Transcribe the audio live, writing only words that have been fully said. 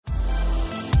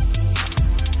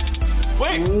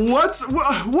Wait.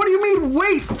 What do you mean,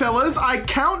 wait, fellas? I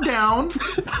count down.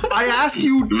 I asked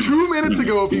you 2 minutes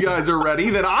ago if you guys are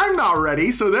ready. Then I'm not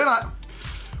ready. So then I...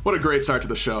 What a great start to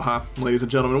the show, huh? Ladies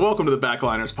and gentlemen, welcome to the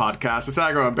Backliners podcast. It's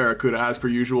Agro and Barracuda, as per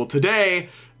usual. Today,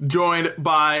 joined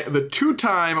by the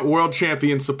two-time world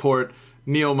champion support,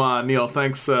 Neil Ma. Neil,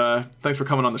 thanks for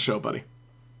coming on the show, buddy.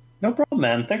 No problem,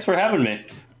 man. Thanks for having me.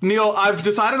 Neil, I've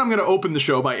decided I'm going to open the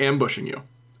show by ambushing you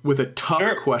with a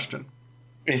tough question.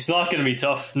 It's not going to be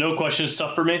tough. No question is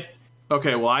tough for me.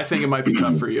 Okay, well, I think it might be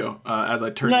tough for you as I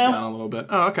turn you down a little bit.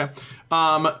 Oh, okay.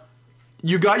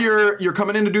 You got you're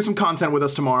coming in to do some content with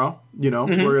us tomorrow. You know,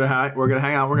 we're gonna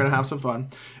hang out. We're gonna have some fun,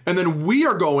 and then we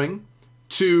are going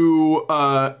to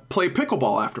play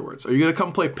pickleball afterwards. Are you gonna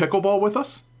come play pickleball with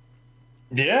us?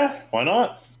 Yeah, why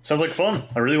not? Sounds like fun.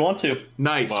 I really want to.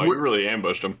 Nice. Wow, we really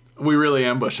ambushed him. We really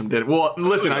ambushed him, did it? Well,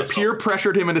 listen, I peer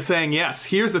pressured him into saying yes.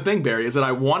 Here's the thing, Barry, is that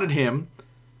I wanted him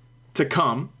to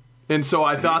come, and so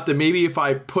I thought that maybe if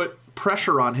I put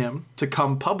pressure on him to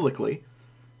come publicly,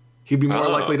 he'd be more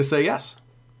likely to say yes.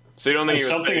 So you don't think it's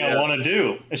something I want to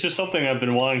do? It's just something I've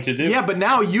been wanting to do. Yeah, but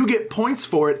now you get points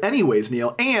for it anyways,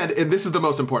 Neil. And this is the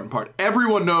most important part.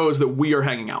 Everyone knows that we are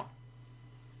hanging out.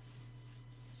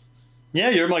 Yeah,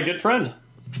 you're my good friend.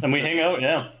 And we hang out,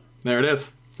 yeah. There it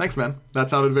is. Thanks, man. That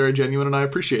sounded very genuine, and I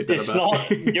appreciate that. It's not.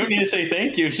 You don't need to say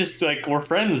thank you. It's just like we're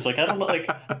friends. Like, I don't know,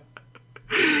 like...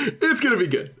 It's going to be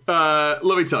good. Let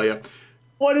me tell you.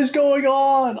 What is going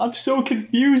on? I'm so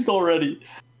confused already.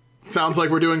 Sounds like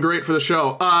we're doing great for the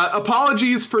show.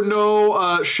 Apologies for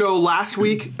no show last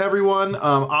week, everyone.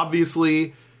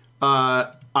 Obviously,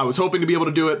 I was hoping to be able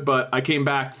to do it, but I came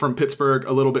back from Pittsburgh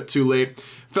a little bit too late.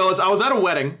 Fellas, I was at a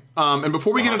wedding, and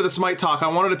before we get into the Smite talk, I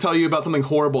wanted to tell you about something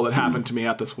horrible that happened to me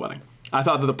at this wedding. I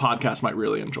thought that the podcast might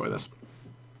really enjoy this.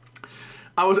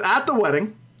 I was at the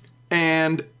wedding,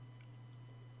 and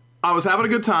I was having a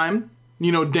good time,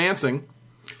 you know, dancing,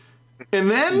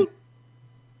 and then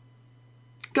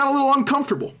got a little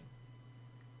uncomfortable.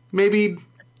 Maybe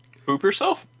poop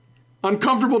yourself?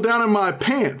 Uncomfortable down in my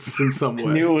pants in some way.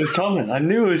 I knew it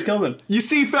was coming. You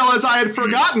see, fellas, I had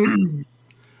forgotten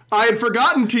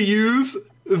to use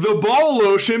the ball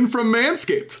lotion from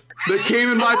Manscaped that came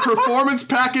in my Performance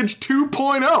Package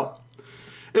 2.0.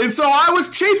 And so I was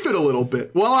chafing a little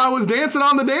bit while I was dancing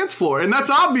on the dance floor, and that's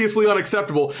obviously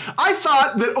unacceptable. I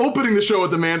thought that opening the show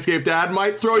with the Manscaped ad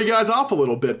might throw you guys off a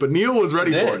little bit, but Neil was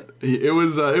ready for it. It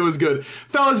was good.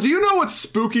 Fellas, do you know what's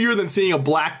spookier than seeing a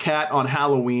black cat on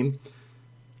Halloween?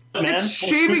 It's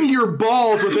shaving your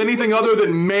balls with anything other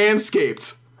than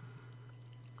Manscaped.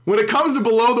 When it comes to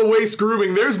below-the-waist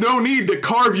grooming, there's no need to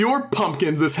carve your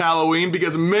pumpkins this Halloween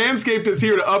because Manscaped is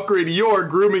here to upgrade your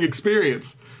grooming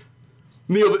experience.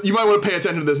 Neil, you might want to pay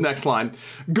attention to this next line.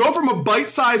 Go from a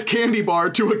bite-sized candy bar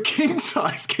to a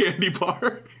king-size candy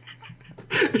bar.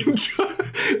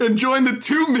 And join the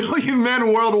 2 million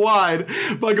men worldwide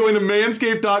by going to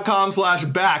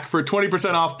manscaped.com/back for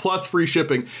 20% off plus free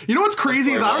shipping. You know what's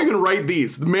crazy is I don't even write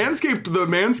these. The Manscaped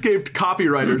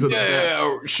copywriters are the best.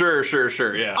 Yeah,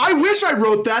 sure, yeah. I wish I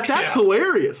wrote that. That's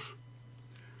hilarious.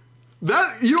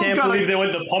 That you don't Can't believe they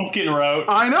went the pumpkin route.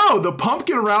 I know, the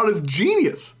pumpkin route is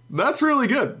genius. That's really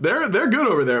good. They're good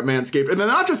over there at Manscaped. And they're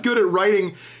not just good at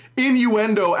writing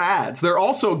innuendo ads. They're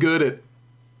also good at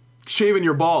shaving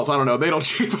your balls. I don't know. They don't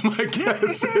shave them, I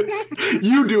guess.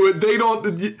 You do it. They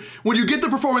don't. When you get the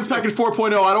Performance Package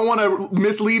 4.0, I don't want to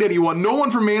mislead anyone. No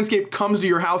one from Manscaped comes to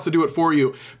your house to do it for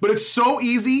you. But it's so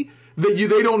easy that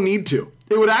they don't need to.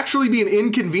 It would actually be an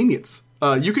inconvenience.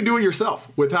 You could do it yourself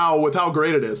with how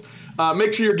great it is.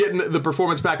 Make sure you're getting the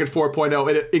Performance Package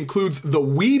 4.0. It includes the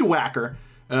Weed Whacker.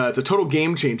 It's a total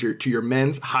game changer to your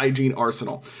men's hygiene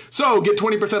arsenal. So get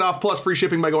 20% off plus free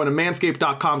shipping by going to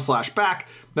manscaped.com/back.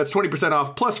 That's 20%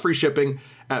 off plus free shipping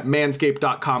at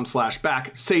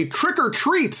manscaped.com/back. Say trick or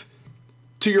treat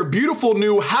to your beautiful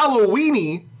new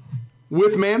Halloweeny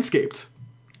with Manscaped.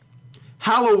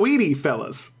 Halloweeny,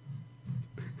 fellas.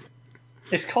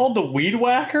 It's called the Weed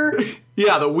Whacker?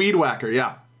 Yeah, the Weed Whacker,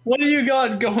 yeah. What do you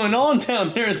got going on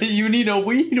down there that you need a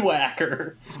Weed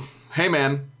Whacker? Hey,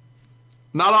 man.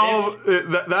 Not all of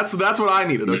that's what I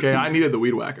needed, okay? I needed the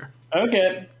Weed Whacker.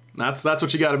 Okay. That's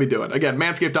what you got to be doing. Again,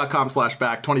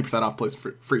 manscaped.com/back, 20% off plus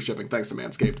free shipping. Thanks to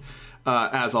Manscaped,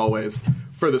 as always,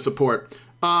 for the support.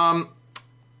 All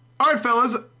right,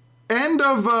 fellas.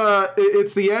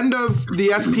 It's the end of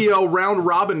the SPL round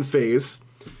robin phase.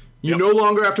 You no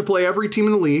longer have to play every team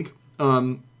in the league.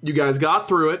 You guys got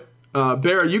through it.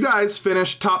 Bear, you guys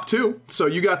finished top 2, so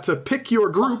you got to pick your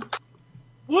group.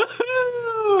 Woohoo!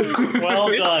 Well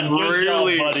done. Good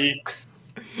job, buddy.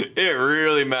 It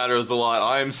really matters a lot.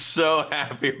 I'm so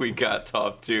happy we got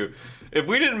top 2. if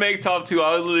we didn't make top 2,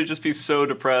 I would literally just be so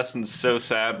depressed and so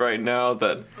sad right now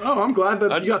that Oh, I'm glad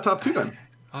that you got top 2 then.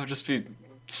 I would just be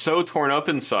so torn up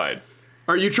inside.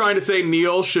 Are you trying to say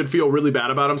Neil should feel really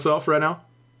bad about himself right now?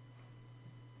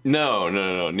 No.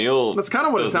 Neil. That's kind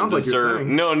of what it sounds like you're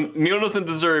saying. No, Neil doesn't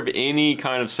deserve any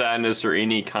kind of sadness or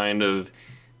any kind of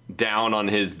down on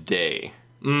his day.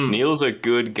 Neil's a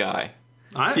good guy.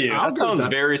 That sounds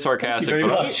very sarcastic.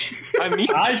 I mean,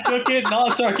 I took it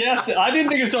not sarcastic. I didn't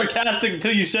think it was sarcastic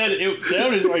until you said it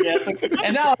sounded sarcastic,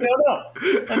 and now I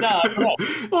don't know.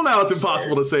 Well, now it's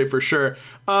impossible to say for sure.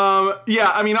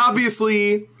 Yeah, I mean,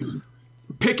 obviously,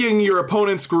 picking your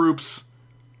opponent's groups.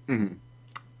 Mm-hmm.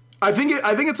 I think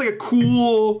it's like a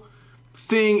cool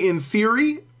thing in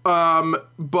theory,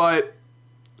 but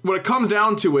when it comes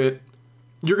down to it,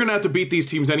 you're gonna have to beat these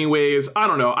teams anyways. I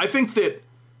don't know. I think that.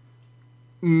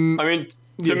 I mean,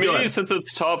 to me, since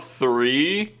it's top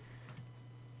 3,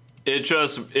 it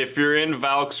just, if you're in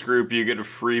Valk's group, you get a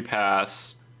free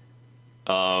pass.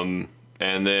 And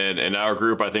then in our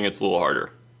group, I think it's a little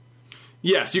harder.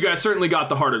 Yes, you guys certainly got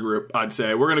the harder group, I'd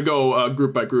say. We're going to go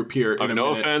group by group here. I mean, no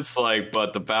offense,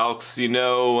 but the Valks,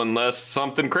 unless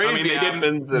something crazy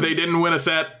happens. They didn't win a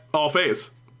set all phase.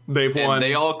 They've won.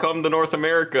 They all come to North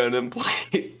America and then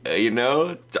play,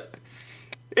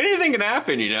 Anything can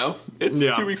happen, It's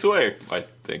 2 weeks away, I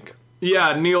think.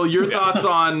 Yeah, Neil, your thoughts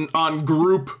on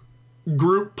group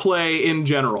play in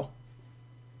general?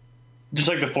 Just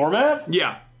like the format?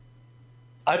 Yeah.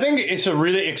 I think it's a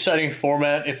really exciting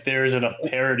format if there's enough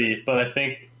parity, but I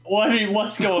think...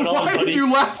 what's going on, buddy? Why did you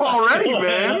laugh already,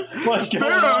 man? What's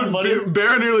going on, buddy?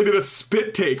 Bear nearly did a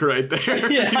spit take right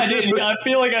there. Yeah, I didn't. I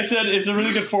feel like I said it's a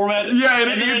really good format. Yeah,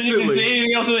 and then instantly. I didn't say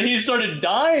anything else, and then he started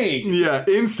dying. Yeah,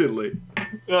 instantly.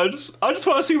 I just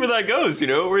want to see where that goes,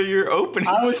 where you're opening.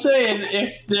 I was saying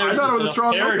if there's a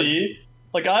strong parity,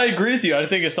 I agree with you. I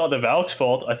think it's not the Valk's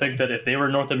fault. I think that if they were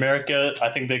North America, I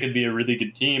think they could be a really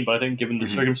good team. But I think given the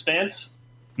circumstance,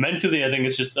 mentally, I think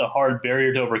it's just a hard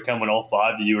barrier to overcome when all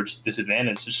 5 of you are just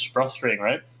disadvantaged. It's just frustrating,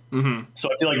 right? Mm-hmm. So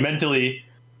I feel like mentally,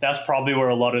 that's probably where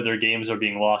a lot of their games are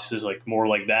being lost, is more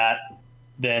like that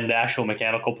than the actual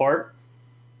mechanical part.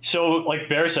 So, like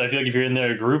Bear said, I feel like if you're in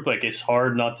their group, it's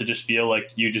hard not to just feel like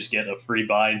you just get a free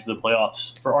bye into the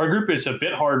playoffs. For our group, it's a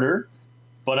bit harder.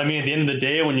 But, I mean, at the end of the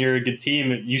day, when you're a good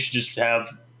team, you should just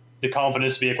have the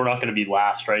confidence to be we're not going to be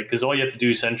last, right? Because all you have to do,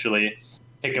 essentially,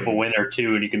 pick up a win or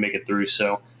 2 and you can make it through.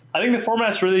 So I think the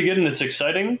format's really good and it's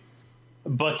exciting.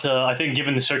 But I think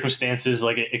given the circumstances,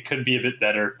 it could be a bit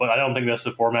better. But I don't think that's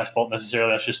the format's fault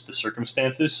necessarily. That's just the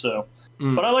circumstances. So,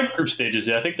 But I like group stages.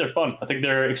 Yeah, I think they're fun. I think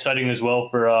they're exciting as well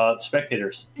for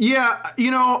spectators. Yeah,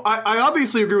 I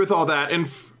obviously agree with all that.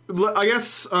 And I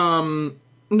guess,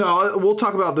 no, we'll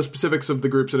talk about the specifics of the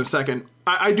groups in a second.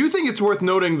 I do think it's worth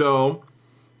noting, though,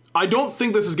 I don't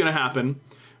think this is going to happen.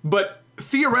 But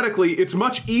theoretically, it's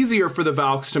much easier for the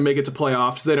Valks to make it to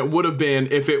playoffs than it would have been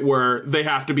if it were they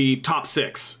have to be top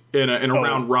 6 in a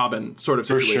round robin sort of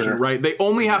situation, sure. right? They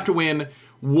only have to win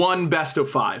one best of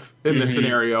 5 in this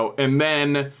scenario, and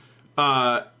then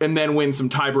win some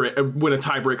win a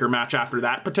tiebreaker match after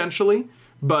that potentially.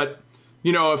 But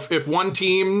if one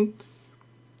team,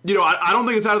 I don't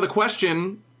think it's out of the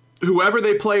question. Whoever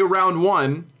they play round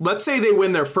 1, let's say they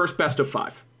win their first best of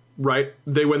 5, right?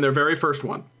 They win their very first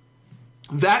one.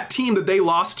 That team that they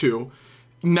lost to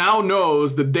now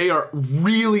knows that they are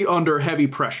really under heavy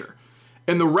pressure.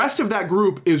 And the rest of that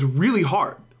group is really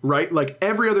hard, right?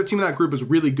 Every other team in that group is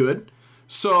really good.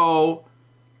 So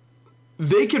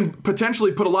they can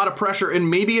potentially put a lot of pressure, and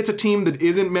maybe it's a team that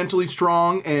isn't mentally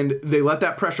strong and they let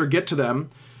that pressure get to them.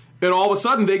 And all of a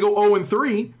sudden they go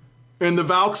 0-3 and the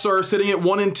Valks are sitting at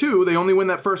 1-2. They only win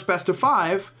that first best of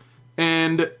 5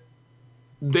 and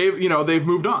they've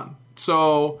moved on.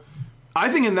 So I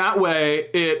think in that way,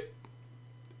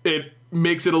 it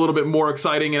makes it a little bit more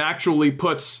exciting and actually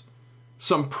puts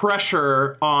some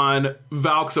pressure on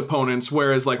Valk's opponents.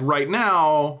 Whereas right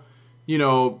now,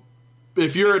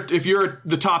 if you're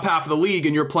the top half of the league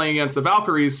and you're playing against the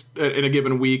Valkyries in a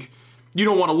given week, you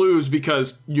don't want to lose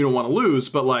because you don't want to lose.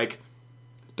 But it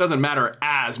doesn't matter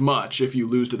as much if you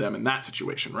lose to them in that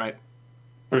situation, right?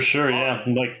 For sure, yeah.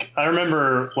 I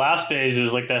remember last phase, it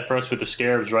was like that for us with the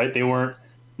Scarabs, right? They weren't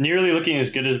nearly looking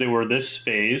as good as they were this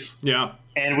phase. Yeah.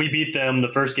 And we beat them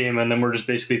the first game, and then we're just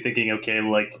basically thinking, okay,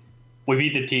 we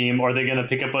beat the team. Are they going to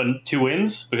pick up on 2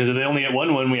 wins? Because if they only get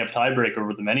 1 win, we have tiebreaker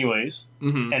over them anyways.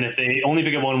 Mm-hmm. And if they only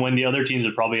pick up 1 win, the other teams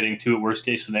are probably getting 2 at worst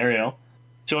case scenario.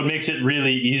 So it makes it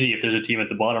really easy if there's a team at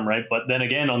the bottom, right? But then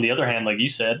again, on the other hand, like you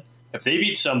said, if they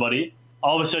beat somebody,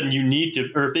 all of a sudden you need to,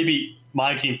 or if they beat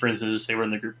my team, for instance, say we're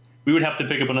in the group, we would have to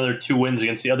pick up another 2 wins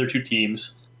against the other 2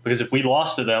 teams because if we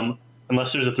lost to them,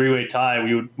 unless there's a 3-way tie,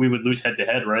 we would lose head to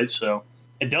head, right? So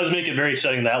it does make it very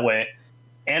exciting that way.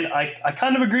 And I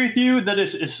kind of agree with you that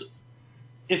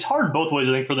it's hard both ways,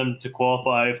 I think, for them to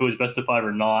qualify if it was best of 5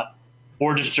 or not,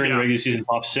 or just during the regular season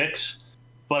top 6.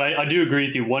 But I do agree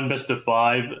with you. One best of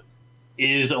 5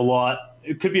 is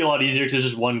it could be a lot easier because it's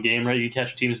just one game, right? You can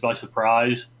catch teams by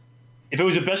surprise. If it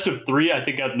was a best of 3, I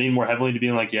think I'd lean more heavily to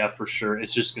being like, yeah, for sure.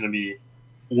 It's just going to be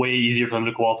way easier for them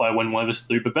to qualify when one best of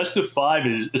 3. But best of 5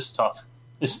 is tough.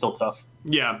 It's still tough.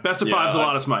 Yeah, best of 5 is a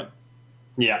lot of smite.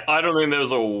 Yeah. I don't think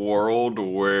there's a world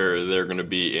where they're going to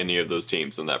be any of those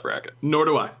teams in that bracket. Nor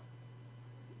do I.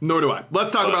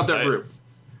 Let's talk about their group.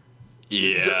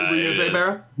 Yeah. Were you going to say,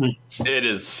 Barra? It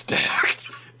is stacked.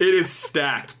 It is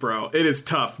stacked, bro. It is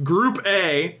tough. Group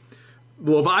A,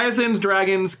 Leviathans,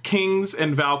 Dragons, Kings,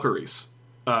 and Valkyries.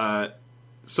 So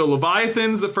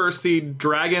Leviathans, the first seed,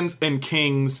 Dragons, and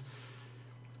Kings.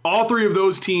 All 3 of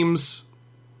those teams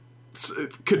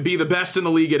could be the best in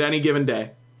the league at any given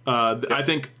day. I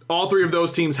think all 3 of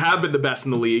those teams have been the best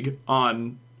in the league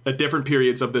at different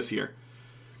periods of this year.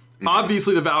 Mm-hmm.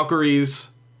 Obviously, the Valkyries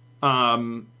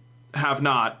have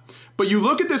not. But you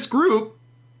look at this group,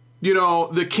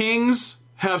 the Kings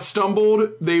have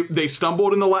stumbled. They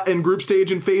stumbled in group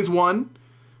stage in phase 1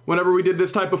 whenever we did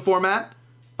this type of format.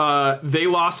 They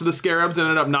lost to the Scarabs and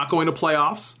ended up not going to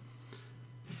playoffs.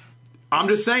 I'm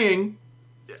just saying,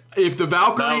 if the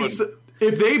Valkyries...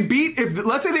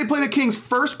 let's say they play the Kings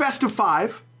first best of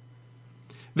 5,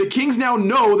 the Kings now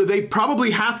know that they probably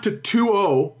have to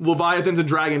 2-0 Leviathans and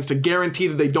Dragons to guarantee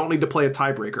that they don't need to play a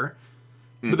tiebreaker.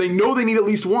 But they know they need at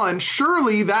least one.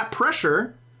 Surely that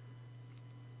pressure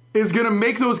is going to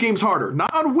make those games harder.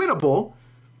 Not unwinnable,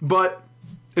 but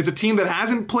it's a team that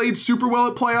hasn't played super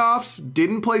well at playoffs,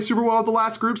 didn't play super well at the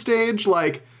last group stage.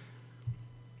 Like,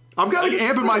 I'm kind of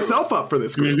amping myself up for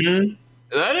this group. Mm-hmm.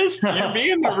 That is, you're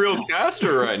being the real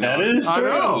caster right now. That is true.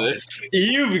 I know.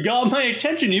 You've got my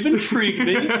attention. You've intrigued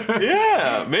me.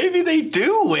 Yeah, maybe they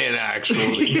do win,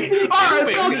 actually. All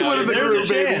right, folks win in the group,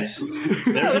 baby.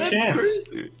 There's a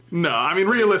chance. No, I mean,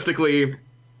 realistically,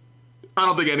 I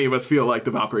don't think any of us feel like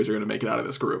the Valkyries are going to make it out of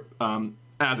this group,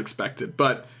 as expected.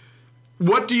 But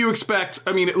what do you expect?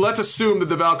 I mean, let's assume that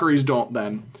the Valkyries don't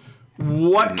then.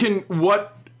 What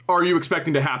are you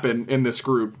expecting to happen in this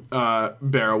group?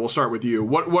 Barra, we'll start with you.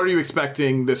 What are you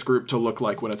expecting this group to look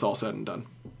like when it's all said and done?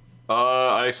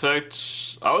 I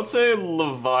would say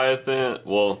Leviathan.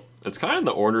 Well, it's kind of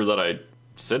the order that I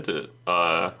sent it.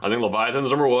 I think Leviathan's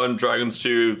number 1, Dragons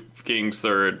 2, Kings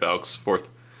 3rd, Valks 4th.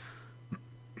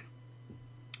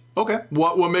 Okay.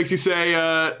 What makes you say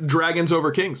Dragons over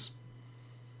Kings?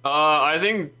 I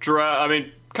think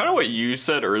kind of what you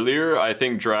said earlier. I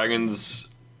think Dragons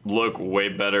look way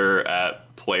better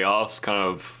at playoffs kind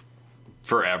of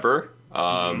forever,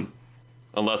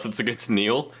 unless it's against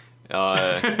Neil,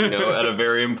 at a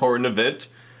very important event.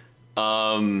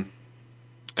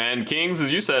 And Kings,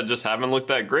 as you said, just haven't looked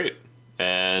that great.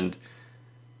 And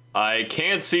I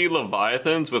can't see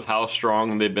Leviathans, with how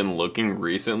strong they've been looking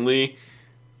recently,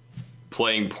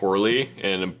 playing poorly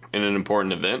in an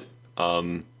important event.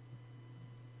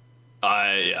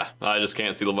 I just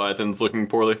can't see Leviathans looking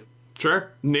poorly. Sure.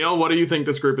 Neil, what do you think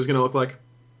this group is going to look like?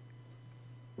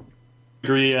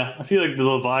 Agree. Yeah, I feel like the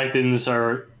Leviathans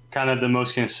are kind of the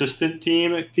most consistent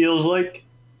team. It feels like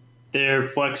they're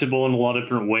flexible in a lot of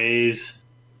different ways.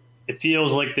 It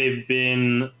feels like they're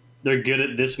good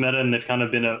at this meta, and they've kind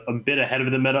of been a bit ahead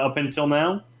of the meta up until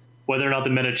now. Whether or not the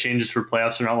meta changes for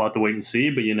playoffs or not, we'll have to wait and see.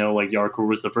 But like Yarkor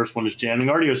was the first one who's jamming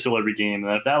Ardeosil every game, and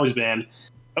then if that was banned,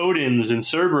 Odin's and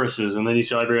Cerberus's, and then you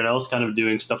saw everyone else kind of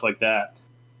doing stuff like that.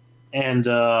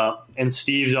 And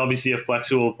Steve's obviously a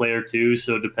flexible player too,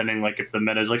 so depending like if the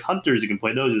meta is like Hunters, you can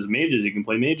play those. As mages, you can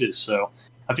play mages. So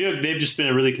I feel like they've just been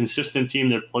a really consistent team.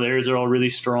 Their players are all really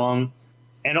strong.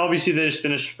 And obviously they just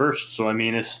finished first. So I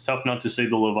mean, it's tough not to say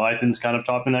the Leviathans kind of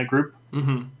top in that group.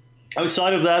 Mm-hmm.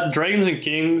 Outside of that, Dragons and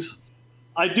Kings,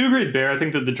 I do agree with Bear. I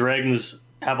think that the Dragons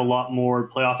have a lot more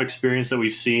playoff experience that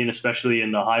we've seen, especially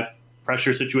in the high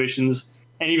pressure situations.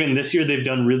 And even this year, they've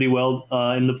done really well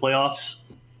in the playoffs.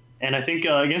 And I think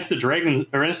against the Dragons,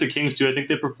 or against the Kings too, I think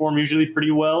they perform usually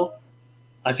pretty well.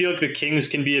 I feel like the Kings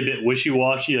can be a bit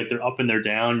wishy-washy, like they're up and they're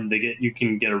down. You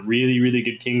can get a really, really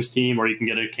good Kings team, or you can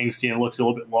get a Kings team that looks a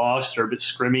little bit lost or a bit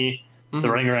scrimmy. Mm-hmm.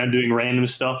 They're running around doing random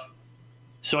stuff.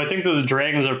 So I think that the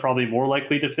Dragons are probably more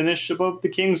likely to finish above the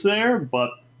Kings there.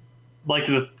 But like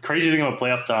the crazy thing about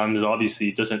playoff time is obviously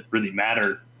it doesn't really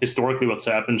matter historically what's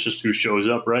happened, it's just who shows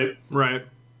up, right? Right.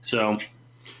 So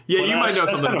yeah, you might know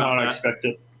something about how that. I expect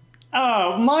it.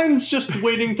 Mine's just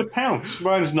waiting to pounce.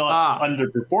 Mine's not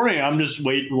underperforming. I'm just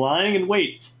lying in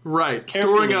wait. Right,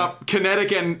 carefully. Storing up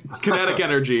kinetic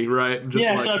energy. Right. Just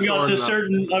yes, I've got a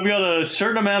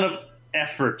certain amount of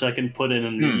effort I can put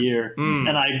in the year,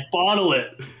 and I bottle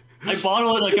it. I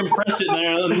compress it, and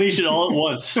I unleash it all at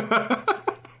once.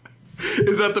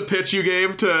 Is that the pitch you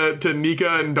gave to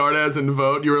Nika and Dardes and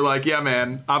Vote? You were like, yeah,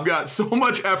 man, I've got so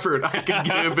much effort I can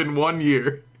give in 1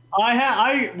 year.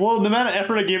 Well, the amount of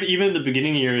effort I give even in the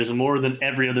beginning year is more than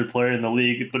every other player in the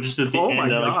league, but just at the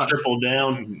end, I triple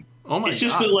down. It's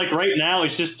just that, like, right now,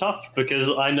 it's just tough because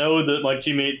I know that my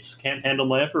teammates can't handle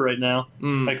my effort right now.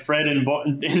 Like Fred and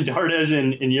Dardes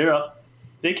in Europe,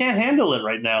 they can't handle it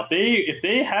right now. If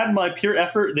they had my pure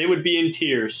effort, they would be in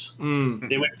tears.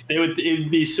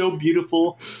 It'd be so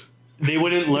beautiful. They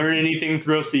wouldn't learn anything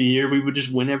throughout the year. We would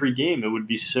just win every game. It would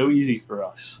be so easy for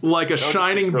us. Like a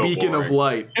shining beacon of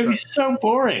light. It'd be so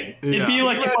boring. Yeah. It'd be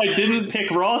like if I didn't pick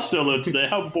Ross solo today.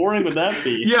 How boring would that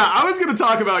be? Yeah, I was going to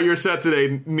talk about your set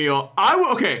today, Neil. I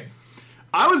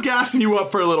was gassing you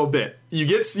up for a little bit. You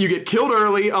get killed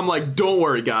early. I'm like, don't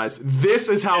worry, guys. This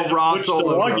is how Ross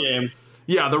solo goes. Game.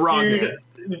 Yeah, the raw game.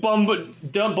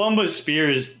 Bumba's spear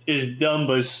is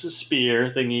Dumba's spear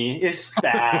thingy. It's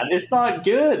bad. It's not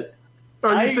good.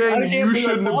 Are you saying you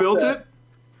shouldn't have built it?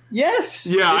 Yes.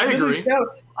 Yeah, I agree.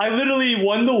 I literally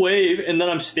won the wave, and then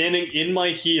I'm standing in my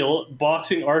heel,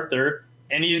 boxing Arthur,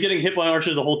 and he's getting hit by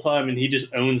archers the whole time, and he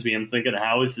just owns me. I'm thinking,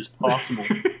 how is this possible?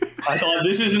 I thought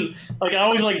this isn't like I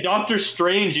was like Doctor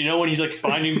Strange, when he's like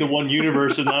finding the one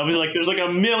universe, and I was like, there's like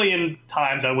a million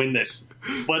times I win this,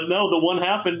 but no, the one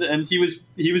happened, and he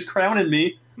was crowning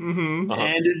me, and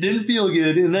it didn't feel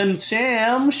good. And then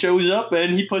Sam shows up,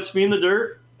 and he puts me in the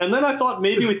dirt. And then I thought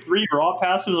maybe with 3 raw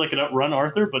passes I could outrun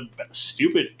Arthur, but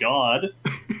stupid God.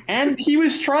 And he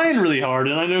was trying really hard,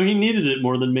 and I know he needed it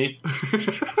more than me.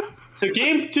 So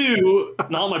game 2,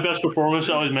 not my best performance.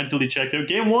 I was mentally checked out.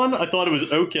 Game 1, I thought it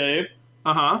was okay.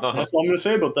 That's all I'm going to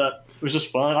say about that. It was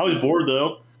just fun. I was bored,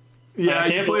 though. Yeah,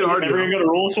 I can't believe everyone got a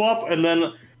roll swap, and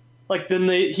then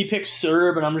he picks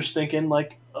Serb, and I'm just thinking,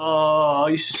 like, oh,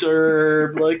 he's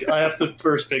Serb. Like, I have to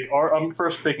first pick. I'm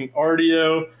first picking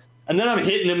Ardio. And then I'm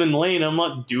hitting him in lane. I'm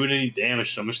not doing any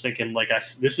damage. So I'm just thinking, like,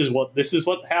 this is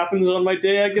what happens on my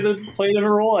day. I get to play in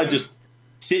a role. I just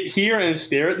sit here and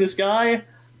stare at this guy,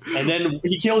 and then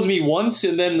he kills me once,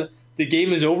 and then the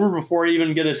game is over before I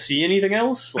even get to see anything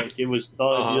else. Like, it was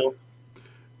not ideal.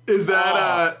 Is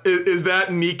that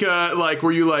Nika? Like,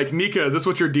 were you like, Nika, is this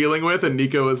what you're dealing with? And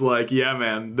Nika was like, yeah,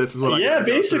 man, this is what I. Yeah,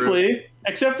 basically.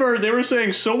 Except for they were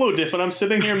saying solo diff, and I'm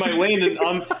sitting here in my lane,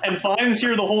 and Fine's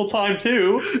here the whole time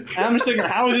too. And I'm just thinking,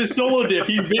 how is this solo diff?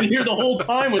 He's been here the whole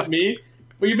time with me.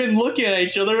 We've been looking at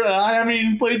each other, and I haven't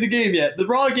even played the game yet. The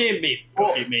raw game, maybe.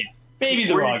 Okay, maybe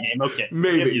the raw game. Okay,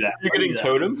 maybe that. You're getting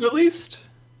totems at least.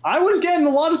 I was getting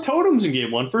a lot of totems in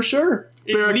game 1 for sure.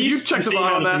 Barrett, you checked the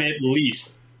bot on that. At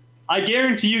least, I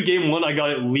guarantee you, game 1 I got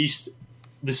at least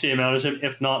the same amount as him,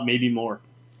 if not maybe more.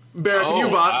 Barrett, can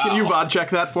you VOD check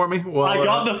that for me? Well, I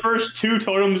got the first 2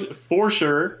 totems for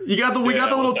sure. We got the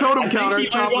little totem counter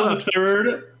top left. The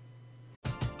third.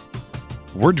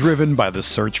 We're driven by the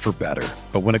search for better.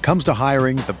 But when it comes to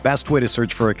hiring, the best way to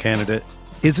search for a candidate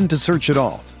isn't to search at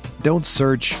all. Don't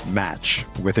search, match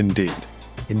with Indeed.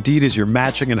 Indeed is your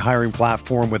matching and hiring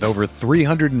platform with over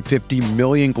 350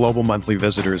 million global monthly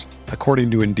visitors,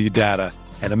 according to Indeed data,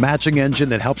 and a matching engine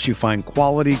that helps you find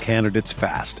quality candidates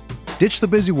fast. Ditch the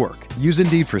busy work. Use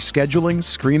Indeed for scheduling,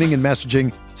 screening, and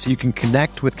messaging so you can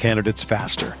connect with candidates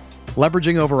faster.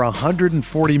 Leveraging over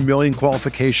 140 million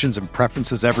qualifications and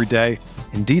preferences every day,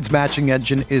 Indeed's matching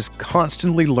engine is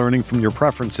constantly learning from your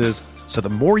preferences, so the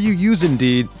more you use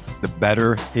Indeed, the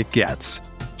better it gets.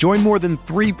 Join more than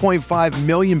 3.5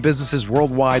 million businesses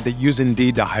worldwide that use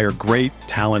Indeed to hire great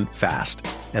talent fast.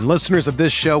 And listeners of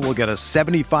this show will get a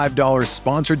 $75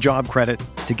 sponsored job credit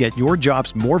to get your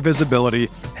jobs more visibility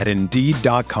at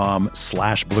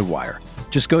Indeed.com/Blue Wire.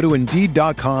 Just go to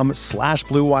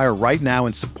Indeed.com/Blue Wire right now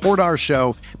and support our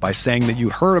show by saying that you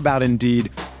heard about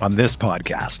Indeed on this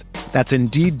podcast. That's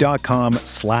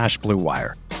Indeed.com/Blue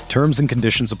Wire. Terms and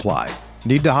conditions apply.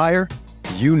 Need to hire?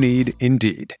 You need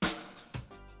Indeed.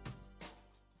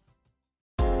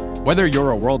 Whether you're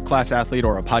a world-class athlete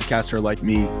or a podcaster like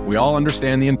me, we all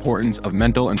understand the importance of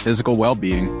mental and physical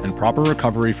well-being and proper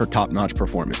recovery for top-notch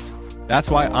performance. That's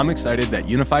why I'm excited that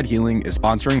Unified Healing is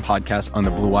sponsoring podcasts on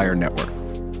the Blue Wire Network.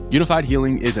 Unified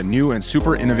Healing is a new and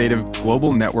super innovative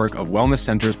global network of wellness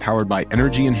centers powered by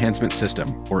Energy Enhancement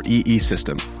System, or EE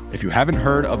System. If you haven't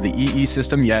heard of the EE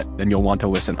System yet, then you'll want to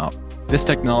listen up. This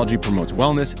technology promotes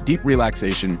wellness, deep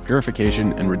relaxation,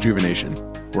 purification, and rejuvenation.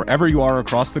 Wherever you are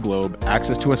across the globe,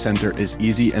 access to a center is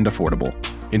easy and affordable.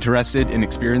 Interested in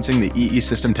experiencing the EE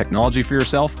system technology for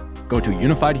yourself? Go to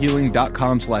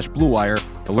unifiedhealing.com/bluewire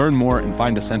to learn more and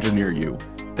find a center near you.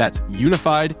 That's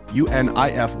unified,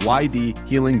 UNIFYD,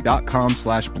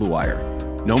 healing.com/bluewire.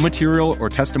 No material or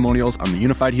testimonials on the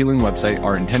Unified Healing website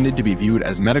are intended to be viewed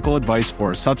as medical advice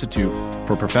or a substitute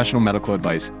for professional medical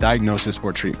advice, diagnosis,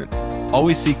 or treatment.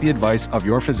 Always seek the advice of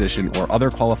your physician or other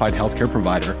qualified healthcare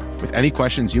provider with any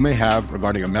questions you may have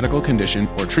regarding a medical condition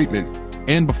or treatment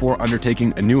and before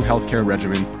undertaking a new healthcare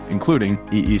regimen, including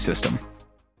EE system.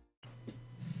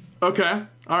 Okay.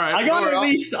 All right.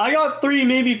 I got 3,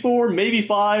 maybe 4, maybe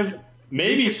 5,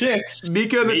 maybe 6.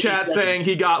 Nika in the chat saying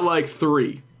he got like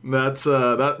 3. That's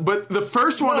that, but the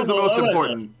first one is the most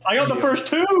important. I got the first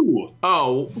 2.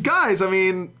 Oh, guys, I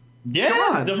mean, come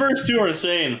on. The first 2 are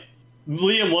insane.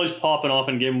 Liam was popping off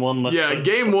in game 1.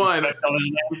 Game 1.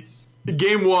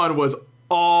 Game 1 was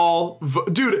all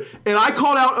dude, and I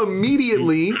called out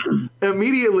immediately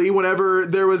whenever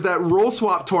there was that role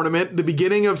swap tournament, the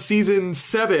beginning of season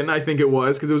 7, I think it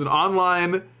was, because it was an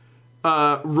online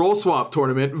role swap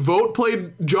tournament. Vote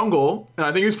played jungle, and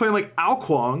I think he was playing like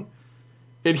Alquang.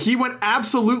 And he went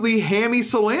absolutely hammy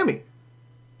salami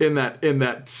in that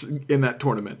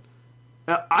tournament.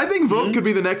 I think Vogt could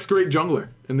be the next great jungler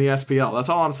in the SPL. That's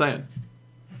all I'm saying.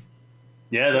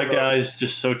 Yeah, that guy's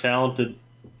just so talented.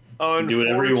 Do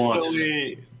whatever he wants.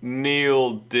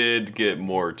 Neil did get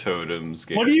more totems.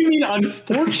 What do you mean,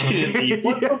 unfortunately?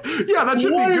 Yeah, that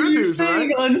should be good news,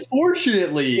 right?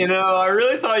 Unfortunately? You know, I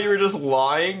really thought you were just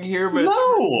lying here, but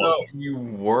no, you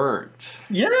weren't.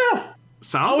 Yeah.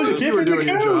 Sounds like you were doing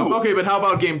your job. Okay, but how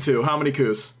about game 2? How many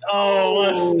coups?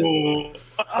 I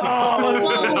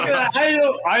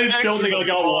don't think I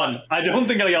got 1. I don't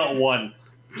think I got 1.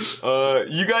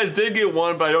 You guys did get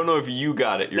 1, but I don't know if you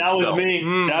got it yourself. That was me.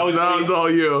 That was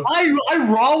all you. I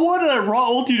raw 1 and I raw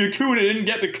ultied a coup and I didn't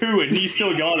get the coup and he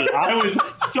still got it. I was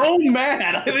so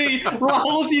mad. I think raw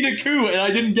ultied a coup and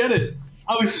I didn't get it.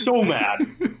 I was so mad.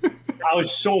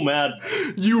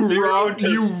 You raw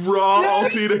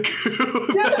ultied a coup.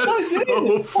 Yes, I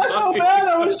did. That's how bad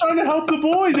I was trying to help the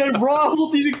boys. I raw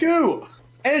ultied a coup.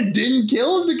 And it didn't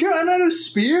kill the coup. And I had a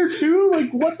spear too?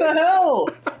 Like, what the hell?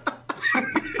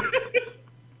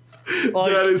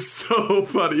 That is so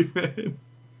funny, man.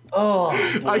 Oh,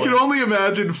 boy. I can only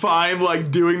imagine Fine like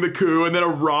doing the coup and then a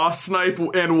raw snipe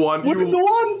and one. What is the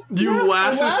one? You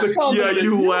last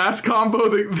combo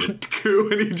the coup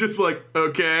and he just like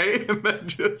okay and then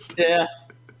just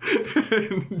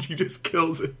and he just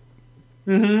kills it.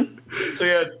 So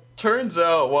yeah, turns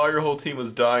out while your whole team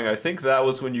was dying, I think that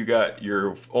was when you got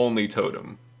your only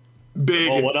totem. Big.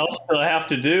 Well, what else do I have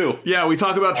to do? Yeah, we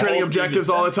talk about trading objectives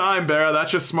all the time, Barra.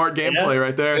 That's just smart gameplay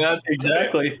right there. That's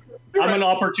exactly. I'm an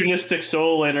opportunistic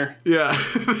soul laner. Yeah.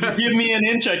 You give me an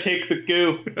inch, I take the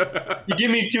goo. You give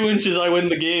me 2 inches, I win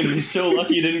the game. He's so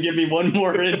lucky you didn't give me 1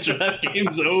 more inch. That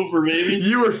game's over, baby.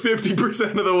 You were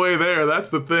 50% of the way there. That's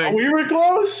the thing. We were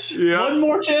close. Yeah. 1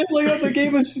 more chance like that, the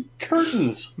game is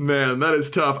curtains. Man, that is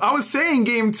tough. I was saying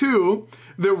game 2,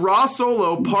 the raw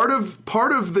solo, part of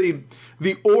the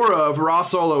aura of raw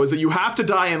solo is that you have to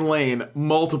die in lane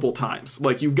multiple times.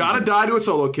 Like, you've got to die to a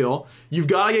solo kill. You've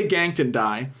got to get ganked and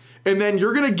die. And then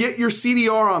you're going to get your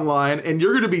CDR online, and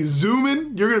you're going to be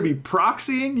zooming, you're going to be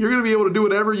proxying, you're going to be able to do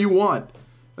whatever you want.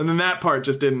 And then that part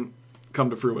just didn't come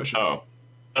to fruition. Oh.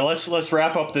 Let's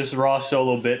wrap up this raw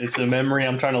solo bit. It's a memory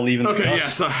I'm trying to leave in the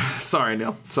dust. Sorry,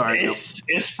 Neil.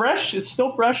 It's fresh. It's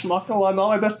still fresh. I'm not going to lie. Not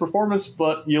my best performance,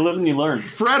 but you live and you learn.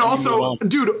 Fred also,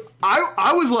 dude,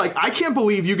 I was like, I can't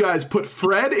believe you guys put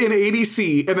Fred in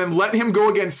ADC and then let him go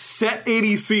against set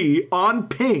ADC on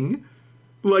ping.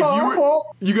 Like,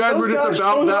 you guys were just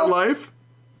about that life?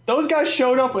 Those guys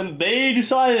showed up and they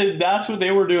decided that's what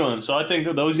they were doing. So I think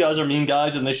that those guys are mean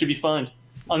guys and they should be fined.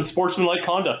 Unsportsmanlike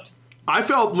conduct. I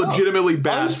felt legitimately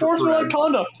bad for Fred. Unsportsmanlike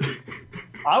conduct.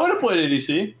 I would have played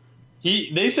ADC.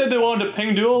 They said they wanted to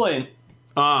ping dual lane.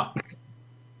 I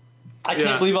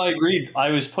can't believe I agreed. I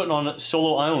was putting on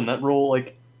solo Ion. That role,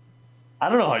 like, I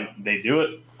don't know how they do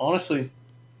it, honestly.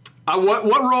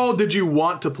 What role did you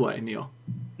want to play, Neil?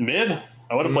 Mid.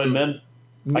 I would have played mid.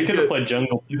 I could have played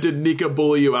jungle. Did Nika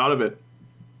bully you out of it?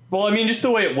 Well, I mean, just the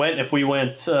way it went. If we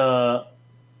went, just the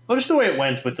way it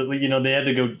went with it. You know, they had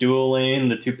to go dual lane.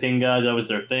 The 2 ping guys, that was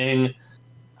their thing.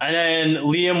 And then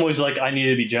Liam was like, "I need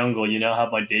to be jungle." You know,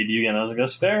 have my debut again. I was like,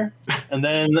 "That's fair." And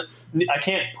then I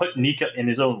can't put Nika in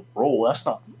his own role. That's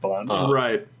not fun.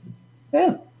 Right.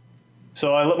 Yeah.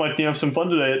 So I let my team have some fun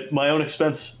today at my own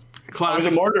expense. Classic. I was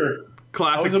a martyr.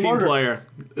 Classic team player.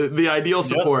 The ideal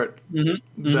support. Yep.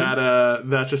 Mm-hmm.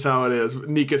 That's just how it is.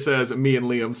 Nika says, me and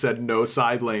Liam said no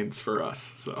side lanes for us.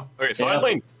 So okay, side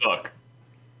lanes suck.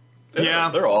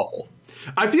 They're awful.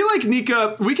 I feel like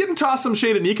Nika, we can toss some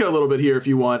shade at Nika a little bit here if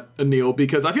you want, Neil,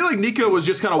 because I feel like Nika was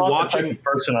just kind of watching. The type of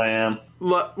person I am.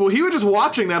 Well, he was just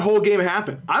watching that whole game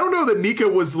happen. I don't know that Nika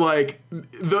was like,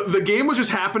 the game was just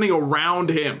happening around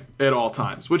him at all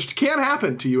times, which can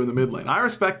happen to you in the mid lane. I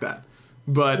respect that.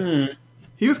 But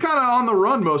he was kind of on the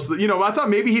run most of the, I thought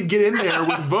maybe he'd get in there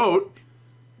with Vote.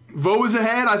 Vote was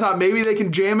ahead. I thought maybe they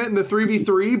can jam it in the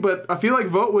 3v3, but I feel like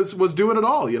Vote was doing it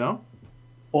all, Well,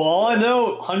 all I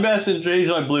know, Hunbass and Jay's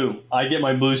my blue. I get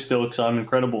my blue still because I'm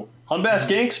incredible. Hunbass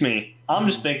ganks me. I'm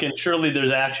just thinking, surely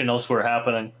there's action elsewhere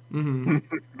happening. Mm-hmm.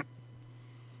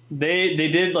 They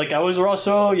did, I was raw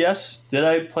solo, yes. Did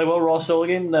I play well raw solo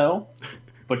game? No.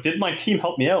 But did my team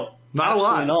help me out? Not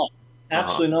Absolutely a lot.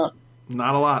 Absolutely not.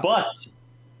 Not a lot. But,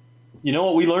 you know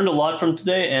what? We learned a lot from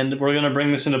today, and we're going to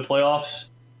bring this into playoffs.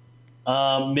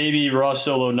 Maybe raw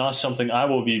solo, not something I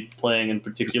will be playing in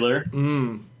particular.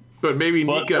 But maybe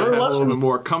Nika has a little bit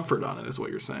more comfort on it, is what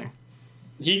you're saying.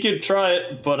 He could try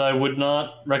it, but I would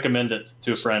not recommend it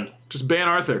to a friend. Just ban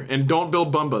Arthur, and don't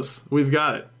build Bumbas. We've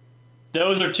got it.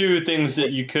 Those are two things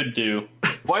that you could do.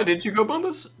 Why did you go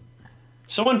Bumbas?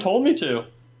 Someone told me to.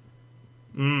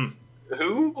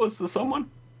 Who was the someone?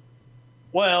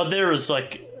 Well, there was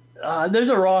there's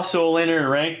a raw soul laner in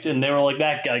ranked, and they were like,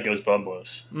 that guy goes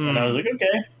Bumbos. And I was like,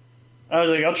 okay. I was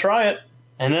like, I'll try it.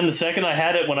 And then the second I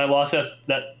had it, when I lost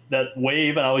that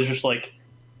wave, and I was just like,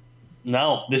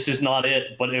 no, this is not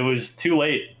it. But it was too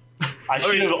late. I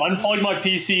should have unplugged my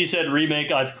PC, said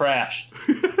remake, I've crashed.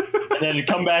 And then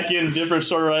come back in, different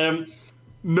story I am.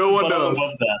 No one knows. I'm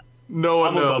above that. No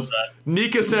one knows. Above that.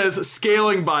 Nika says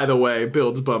scaling, by the way,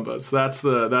 builds Bumbas. That's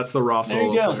the raw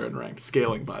solo player in ranked.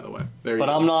 Scaling, by the way. But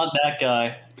I'm not that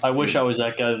guy. I wish I was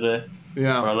that guy today.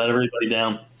 Yeah. Or I let everybody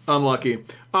down. Unlucky.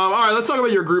 All right, let's talk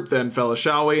about your group then, fellas,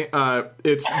 shall we?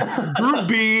 It's Group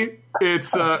B.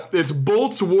 It's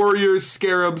Bolts, Warriors,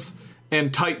 Scarabs,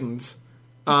 and Titans.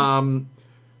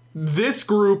 This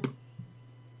group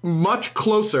much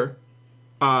closer,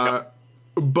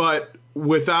 but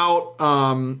without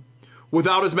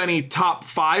as many top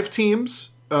 5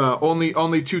 teams.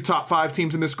 Only 2 top 5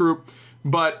 teams in this group,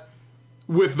 but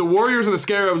with the Warriors and the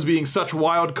Scarabs being such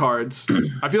wild cards,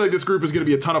 I feel like this group is going to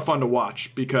be a ton of fun to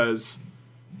watch because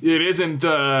it isn't,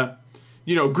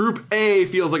 Group A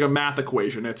feels like a math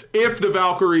equation. It's if the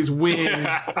Valkyries win,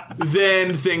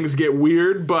 then things get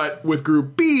weird. But with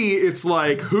Group B, it's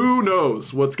like, who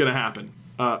knows what's going to happen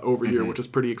over here, which is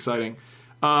pretty exciting.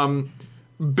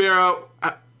 Barrow,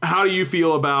 how do you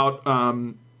feel about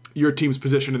your team's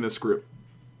position in this group?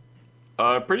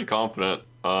 Pretty confident.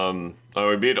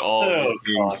 We beat all of these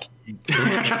teams.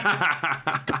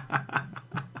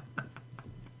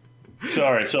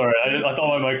 Sorry. I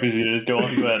thought my mic was muted. Go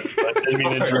on, go ahead. I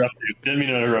didn't mean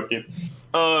to interrupt you.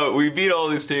 We beat all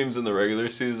these teams in the regular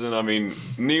season. I mean,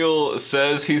 Neil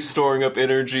says he's storing up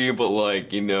energy, but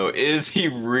is he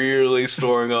really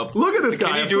storing up? Look at this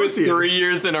guy. Can he do it 3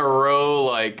 years in a row?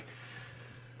 I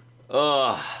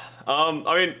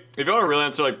mean, if you want a real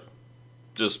answer,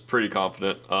 just pretty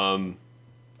confident.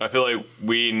 I feel like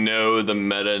we know the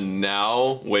meta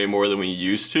now way more than we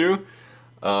used to.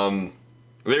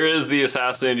 There is the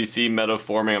Assassin ADC meta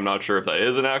forming. I'm not sure if that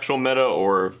is an actual meta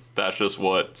or if that's just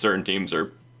what certain teams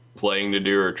are playing to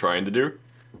do or trying to do.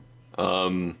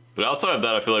 But outside of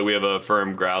that, I feel like we have a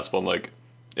firm grasp on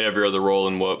every other role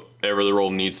and what every other role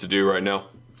needs to do right now.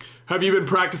 Have you been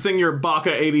practicing your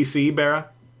Baka ADC, Barra?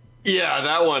 Yeah,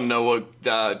 that one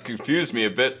confused me a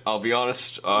bit. I'll be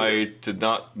honest. I did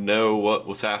not know what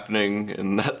was happening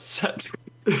in that set.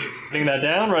 Writing that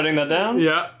down?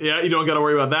 Yeah, you don't got to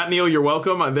worry about that, Neil. You're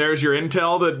welcome. There's your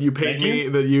intel that you paid me,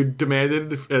 that you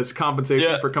demanded as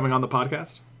compensation for coming on the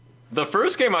podcast. The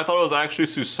first game, I thought it was actually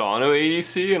Susano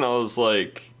ADC, and I was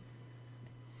like,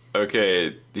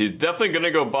 okay, he's definitely going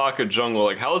to go Baka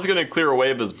jungle. How is he going to clear a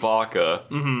wave as Baka?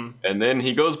 Mm-hmm. And then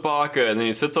he goes Baka, and then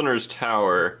he sits under his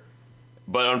tower.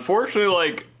 But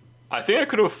unfortunately, I think I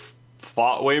could have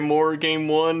fought way more game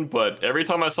 1, but every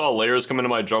time I saw layers come into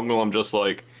my jungle, I'm just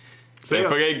like,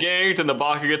 if I get ganked and the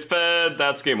Baka gets fed,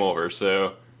 that's game over.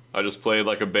 So I just played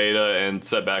like a beta and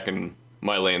sat back in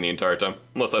my lane the entire time,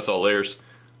 unless I saw layers.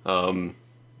 The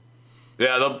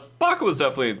Baka was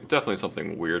definitely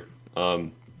something weird. I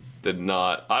don't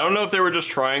know if they were just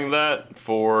trying that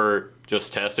for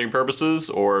just testing purposes,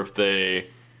 or if they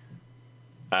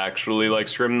actually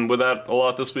scrimmed with that a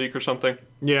lot this week or something.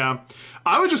 Yeah.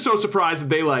 I was just so surprised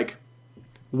that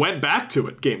went back to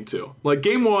it game 2. Like,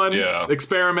 game 1, Yeah.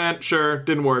 experiment, sure,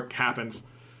 didn't work, happens.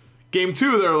 Game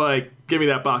 2, they're like, give me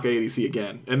that Baka ADC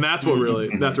again. And that's what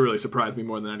really surprised me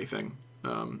more than anything.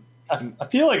 I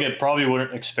feel like it probably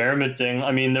weren't experimenting.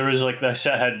 I mean, there was like the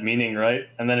set had meaning, right?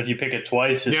 And then if you pick it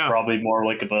twice, it's probably more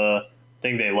like of a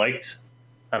thing they liked.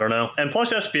 I don't know. And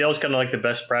plus, SPL is kind of like the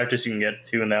best practice you can get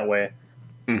to in that way.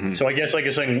 Mm-hmm. So I guess like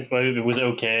you're saying, it was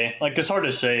okay. Like, it's hard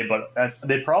to say, but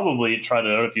they probably tried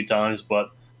it out a few times.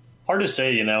 But hard to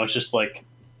say, you know. It's just like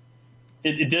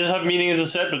it does have meaning as a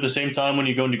set, but at the same time, when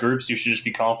you go into groups, you should just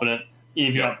be confident.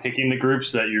 Even if you're not picking the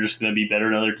groups, that you're just going to be better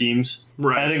than other teams.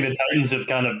 Right. I think the Titans have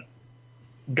kind of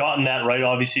gotten that right,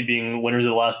 obviously being winners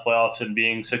of the last playoffs and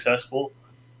being successful.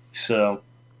 So,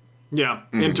 yeah,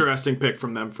 interesting pick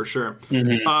from them for sure.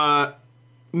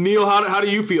 Neil, how do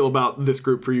you feel about this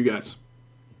group for you guys?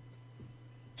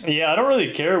 Yeah, I don't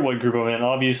really care what group I'm in.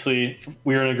 Obviously,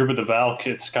 we were in a group with the Valks.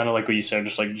 It's kind of like what you said,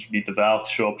 just beat the Valks,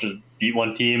 show up, just beat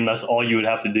one team. That's all you would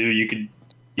have to do. You could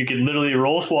literally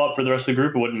roll swap for the rest of the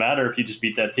group. It wouldn't matter if you just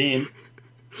beat that team.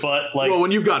 But like, well,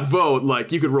 when you've got vote,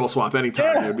 like, you could roll swap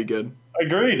anytime. Yeah, it would be good.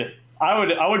 Agreed.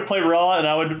 I would play raw, and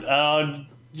I would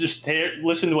just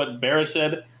listen to what Barra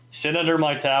said. Sit under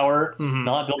my tower,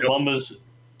 not build Bumba's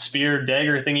spear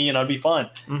dagger thingy, and I'd be fine.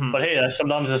 But hey,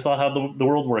 sometimes that's not how the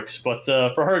world works. But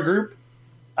for our group,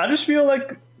 I just feel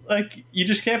like you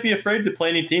just can't be afraid to play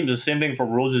any teams. The same thing for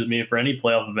Worlds as me for any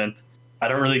playoff event. I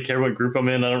don't really care what group I'm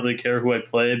in. I don't really care who I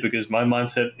play, because my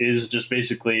mindset is just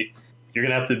basically you're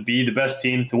going to have to be the best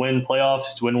team to win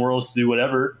playoffs, to win Worlds, to do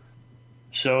whatever.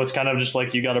 So it's kind of just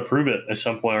like you got to prove it at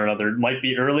some point or another. It might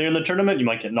be early in the tournament. You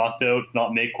might get knocked out,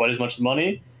 not make quite as much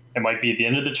money. It might be at the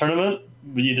end of the tournament.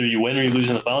 Either you win or you lose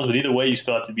in the finals, but either way, you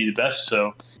still have to be the best.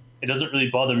 So it doesn't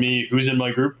really bother me who's in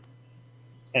my group.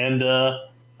 And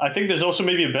I think there's also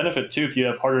maybe a benefit, too, if you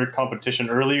have harder competition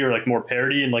early or like more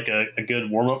parity and like a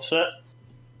good warm-up set.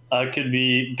 Could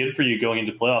be good for you going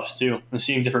into playoffs, too. And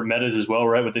seeing different metas as well,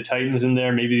 right? With the Titans in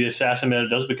there, maybe the Assassin meta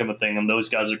does become a thing, and those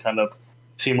guys are kind of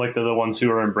seem like they're the ones who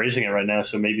are embracing it right now.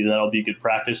 So maybe that'll be good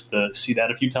practice to see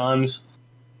that a few times.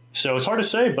 So it's hard to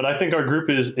say, but I think our group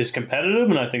is competitive,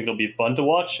 and I think it'll be fun to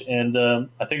watch. And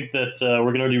I think that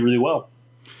we're going to do really well.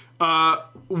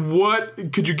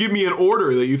 What could you give me an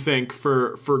order that you think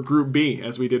for Group B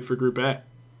as we did for Group A?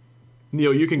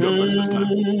 Neil, you can go first this time.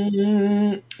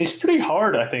 It's pretty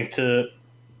hard, I think.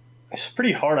 It's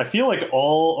pretty hard. I feel like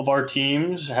all of our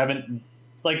teams haven't,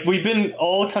 like, we've been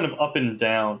all kind of up and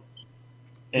down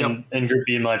in Group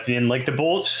B, in my opinion. Like the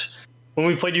Bolts, when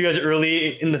we played you guys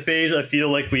early in the phase, I feel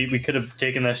like we could have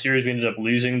taken that series. We ended up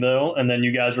losing, though. And then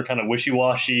you guys were kind of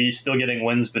wishy-washy, still getting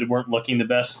wins, but weren't looking the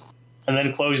best. And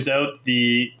then closed out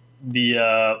the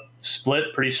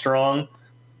split pretty strong.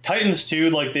 Titans,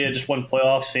 too, like they had just won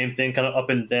playoffs, same thing, kind of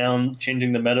up and down,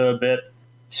 changing the meta a bit.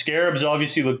 Scarabs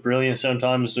obviously look brilliant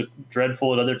sometimes, look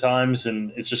dreadful at other times,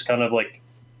 and it's just kind of like,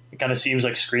 it kind of seems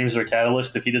like Scream's their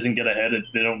catalyst. If he doesn't get ahead,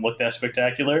 they don't look that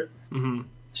spectacular. Mm-hmm.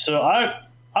 So I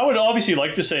would obviously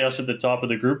like to say us at the top of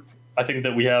the group. I think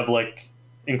that we have like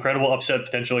incredible upset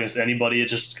potential against anybody. It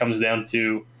just comes down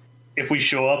to if we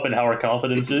show up and how our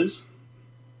confidence is.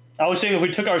 I was saying if we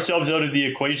took ourselves out of the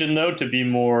equation, though, to be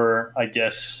more, I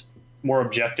guess, more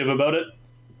objective about it,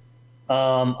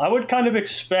 I would kind of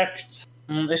expect...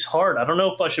 it's hard. I don't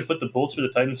know if I should put the Bolts or the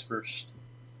Titans first.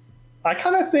 I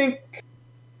kind of think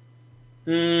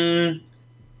maybe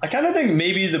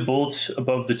the Bolts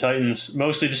above the Titans,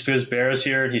 mostly just because Barra's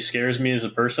here and he scares me as a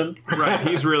person. Right,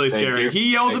 he's really scary.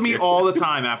 He yells at me all the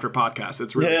time after podcasts.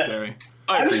 It's really scary.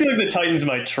 I just feel like the Titans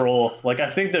might troll. Like,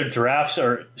 I think their drafts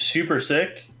are super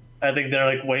sick. I think they're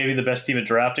like maybe the best team at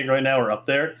drafting right now, or up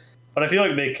there. But I feel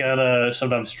like they kind of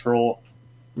sometimes troll.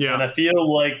 Yeah, and I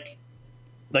feel like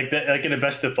that, like in a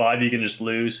best of 5, you can just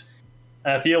lose.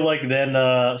 And I feel like then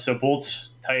so Bolts,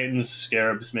 Titans,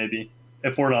 Scarabs maybe.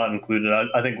 If we're not included,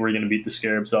 I think we're going to beat the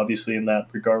Scarabs obviously in that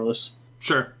regardless.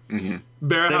 Sure. Mm-hmm.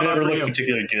 Barrett, they never looked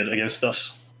particularly good against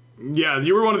us. Yeah,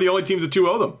 you were one of the only teams to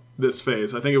 2-0 them this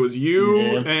phase. I think it was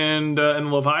you and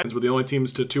Leviathans were the only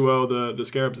teams to 2-0 the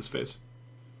Scarabs this phase.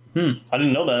 I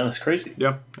didn't know that. That's crazy.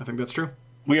 Yeah, I think that's true.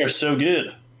 We are so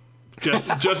good.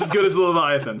 Just as good as the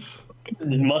Leviathans.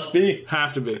 It must be.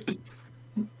 Have to be.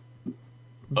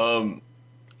 I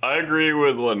agree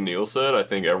with what Neil said. I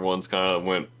think everyone's kind of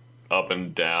went up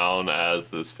and down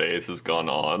as this phase has gone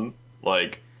on.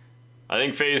 Like, I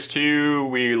think phase 2,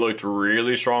 we looked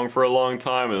really strong for a long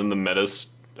time, and then the metas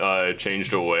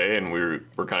changed away, and we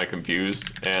were kind of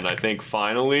confused. And I think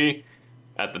finally,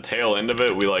 at the tail end of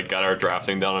it, we like got our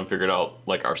drafting down and figured out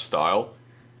like our style.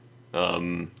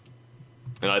 And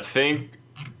I think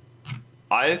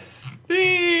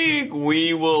think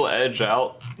we will edge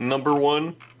out number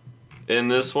one in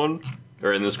this one,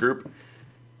 or in this group.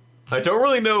 I don't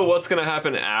really know what's going to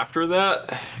happen after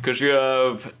that, because you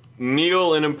have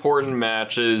Neil in important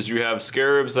matches, you have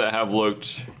Scarabs that have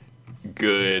looked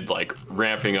good, like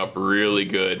ramping up really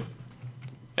good,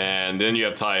 and then you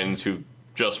have Titans who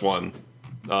just won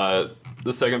the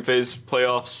second phase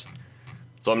playoffs.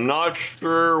 So I'm not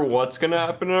sure what's going to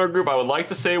happen in our group. I would like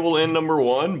to say we'll end number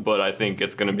one, but I think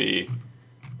it's going to be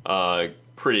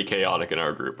pretty chaotic in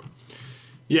our group.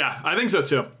 Yeah, I think so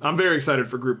too. I'm very excited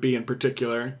for Group B in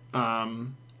particular. I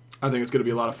think it's going to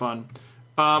be a lot of fun.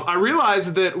 I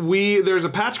realized that there's a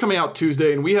patch coming out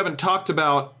Tuesday, and we haven't talked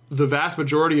about the vast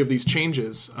majority of these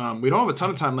changes. We don't have a ton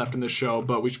of time left in this show,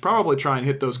 but we should probably try and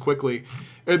hit those quickly.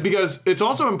 Because it's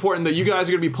also important that you guys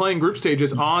are going to be playing group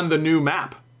stages on the new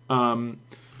map. That's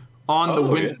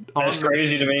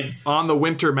crazy to me. On the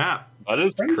winter map. That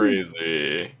is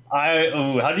crazy.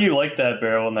 How do you like that,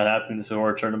 Barrow, when that happens in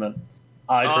our tournament?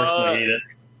 I personally hate it.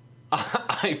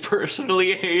 I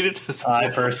personally hate it as well. I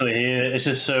personally hate it. It's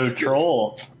just so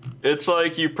troll. It's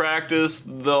like you practice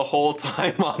the whole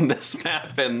time on this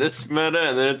map and this meta,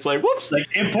 and then it's like, whoops.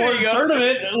 Like, important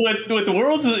tournament with the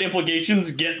world's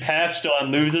implications get patched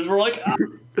on losers. We're like,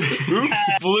 oops,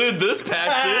 slid this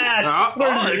patch in.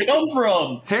 Where did it come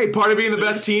from? Hey, part of being the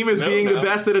best team is being the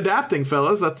best at adapting,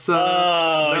 fellas. That's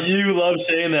you love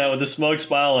saying that with a smug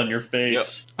smile on your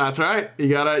face. Yep. That's right. You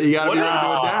gotta be able to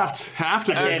adapt. Have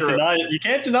to. You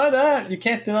can't deny that. You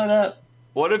can't deny that.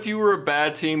 What if you were a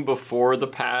bad team before the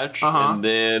patch, and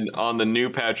then on the new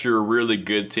patch you're a really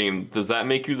good team? Does that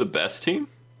make you the best team?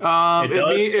 It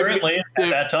does currently at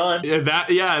that time.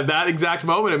 That exact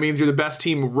moment, it means you're the best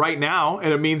team right now,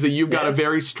 and it means that you've got a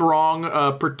very strong,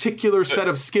 particular set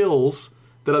of skills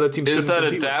that other teams. Is that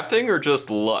adapting or just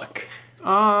luck? No,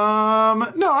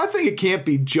 I think it can't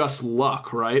be just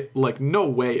luck, right? Like, no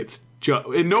way.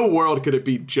 In no world could it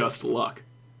be just luck.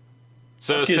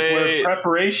 So where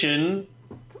preparation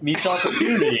meets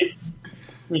opportunity.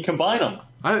 You combine them.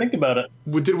 Think about it.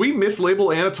 Did we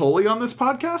mislabel Anatoly on this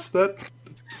podcast?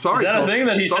 Sorry, is that a thing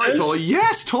that he says? Tully.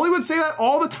 Yes, Tully would say that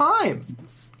all the time.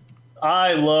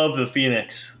 I love the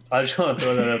Phoenix. I just want to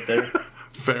throw that out there.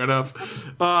 Fair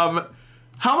enough.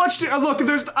 How much do look?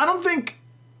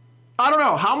 I don't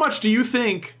know. How much do you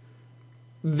think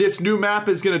this new map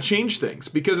is going to change things?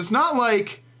 Because it's not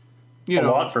like a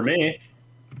lot for me.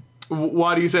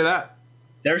 Why do you say that?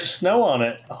 There's snow on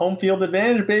it. Home field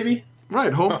advantage, baby.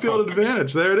 Right, home field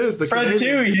advantage. There it is. The Fred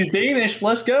too. He's Danish.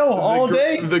 Let's go all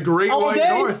day. The Great White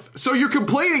North. So you're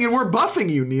complaining, and we're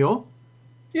buffing you, Neil.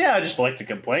 Yeah, I just like to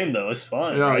complain though. It's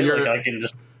fun. Yeah, right? I can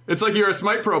just. It's like you're a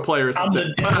Smite Pro player or something. I'm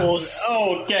the devil's.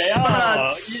 Okay.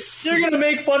 You're gonna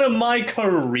make fun of my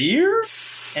career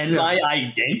and my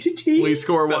identity. We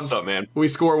score one. Messed up, man. We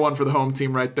score one for the home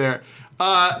team right there.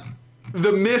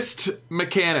 The mist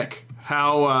mechanic.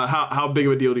 How big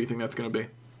of a deal do you think that's going to be?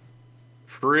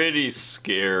 Pretty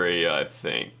scary, I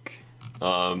think.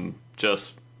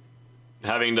 Just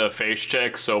having to face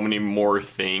check so many more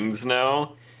things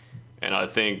now, and I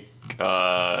think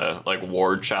like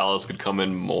Ward Chalice could come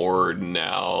in more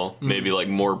now. Maybe like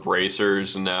more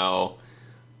bracers now.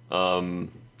 I mean,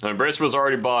 bracer was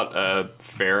already bought a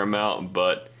fair amount,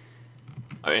 but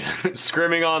I mean,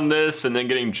 scrimming on this and then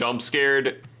getting jump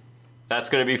scared. That's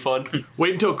going to be fun.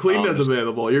 Wait until Cleanda's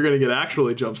available. You're going to get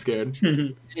actually jump scared.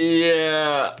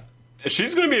 Yeah.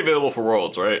 She's going to be available for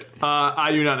Worlds, right?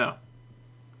 I do not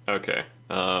know. Okay.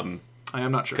 I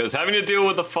am not sure. Because having to deal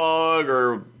with the fog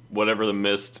or whatever the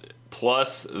mist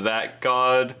plus that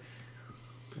god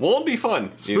won't be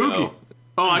fun. Spooky. You know?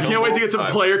 Oh, I can't wait to get some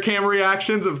player cam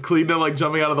reactions of Cleanda like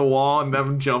jumping out of the wall and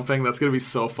them jumping. That's going to be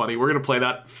so funny. We're going to play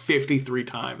that 53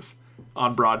 times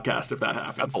on broadcast if that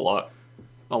happens. That's a lot.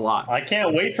 A lot. I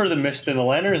can't wait for the Mist and the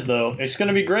Lanterns, though. It's going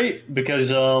to be great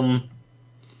because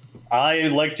I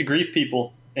like to grief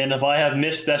people. And if I have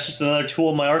Mist, that's just another tool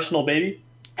in my arsenal, baby.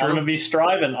 True. I'm going to be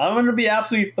striving. I'm going to be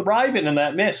absolutely thriving in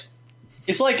that Mist.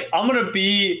 It's like I'm going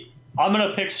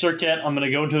to pick Circuit, I'm going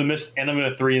to go into the Mist, and I'm going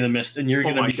to 3 in the Mist, and you're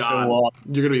going to be so lost.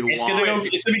 You're going to be lost.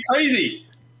 It's going to be crazy.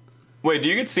 Wait, do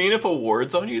you get seen if a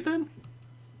ward's on you then?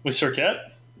 With Circuit?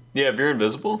 Yeah, if you're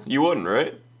invisible? You wouldn't,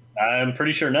 right? I'm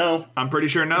pretty sure no.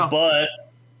 But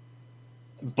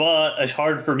it's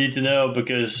hard for me to know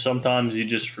because sometimes you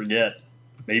just forget.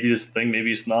 Maybe this thing,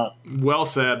 maybe it's not. Well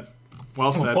said.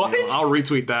 What? I'll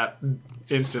retweet that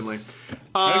instantly.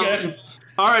 Okay.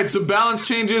 All right, so balance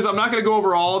changes. I'm not going to go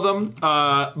over all of them,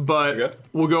 but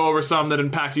we'll go over some that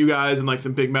impact you guys and like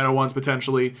some big meta ones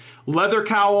potentially. Leather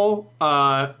Cowl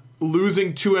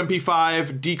losing 2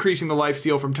 MP5, decreasing the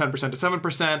lifesteal from 10% to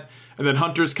 7%, and then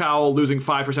Hunter's Cowl losing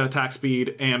 5% attack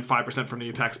speed and 5% from the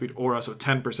attack speed aura, so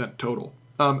 10% total.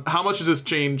 How much does this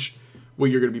change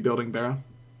what you're going to be building, Barra?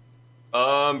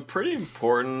 Pretty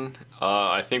important.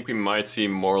 I think we might see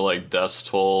more like Death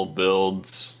Toll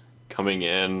builds coming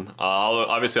in.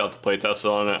 Obviously, I'll have to play test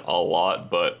on it a lot,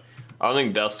 but I don't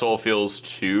think Death Toll feels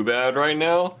too bad right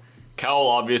now. Cowl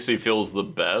obviously feels the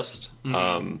best, but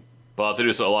I'll have to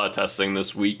do a lot of testing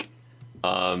this week.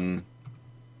 I'm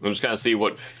just kind of see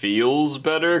what feels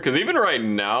better, because even right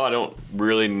now, I don't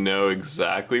really know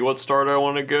exactly what starter I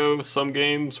want to go some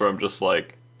games, where I'm just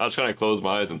like, I'll just kind of close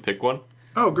my eyes and pick one.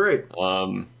 Oh, great.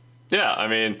 Yeah, I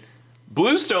mean,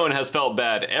 Bluestone has felt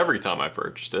bad every time I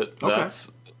purchased it. Okay.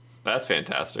 That's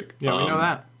fantastic. Yeah, we know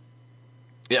that.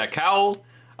 Yeah, Cowl.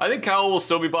 I think Cowl will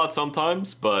still be bought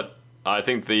sometimes, but I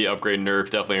think the upgrade nerf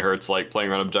definitely hurts, like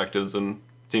playing around objectives and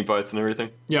team fights and everything.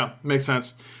 Yeah, makes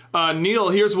sense. Neil,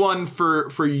 here's one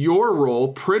for your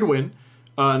role. Pridwin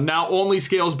now only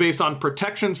scales based on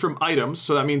protections from items,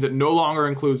 so that means it no longer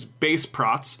includes base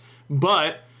prots,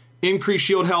 but increased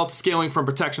shield health scaling from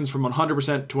protections from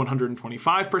 100% to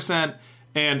 125%,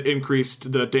 and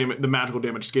increased the magical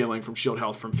damage scaling from shield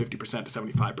health from 50% to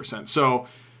 75%. So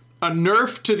a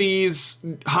nerf to these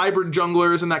hybrid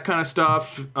junglers and that kind of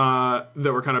stuff that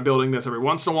we're kind of building this every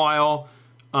once in a while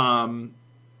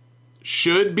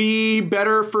should be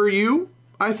better for you.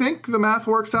 I think the math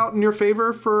works out in your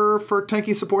favor for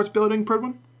tanky supports building,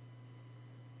 Pridwin.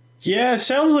 Yeah, it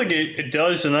sounds like it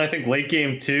does, and I think late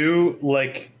game too.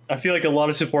 Like, I feel like a lot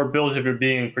of support builds, if you're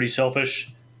being pretty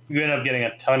selfish, you end up getting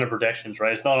a ton of protections,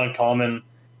 right? It's not uncommon.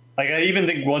 Like, I even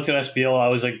think once in SPL, I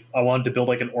was like, I wanted to build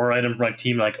like an aura item for my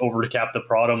team, like over to cap the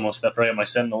prod almost after I get my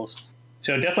sentinels.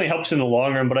 So it definitely helps in the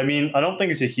long run. But I mean, I don't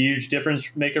think it's a huge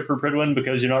difference maker for Pridwin,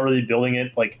 because you're not really building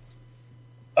it like,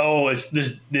 oh, it's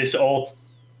this ult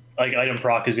like item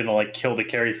proc is gonna like kill the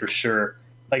carry for sure.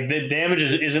 Like, the damage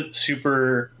isn't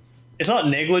super. It's not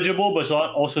negligible, but it's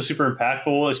not also super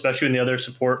impactful, especially when the other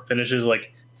support finishes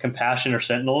like Compassion or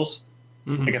Sentinels.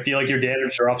 Mm-hmm. Like, I feel like your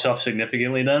damage drops off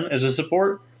significantly then as a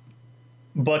support.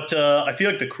 But I feel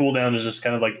like the cooldown is just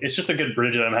kind of like, it's just a good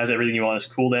bridge item. It has everything you want.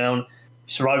 It's cooldown,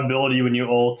 survivability when you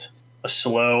ult, a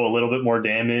slow, a little bit more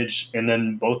damage, and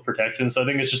then both protections. So I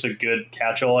think it's just a good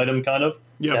catch-all item kind of.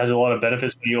 Yep. It has a lot of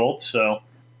benefits when you ult. So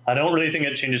I don't really think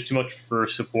it changes too much for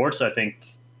supports. I think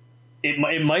it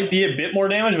might be a bit more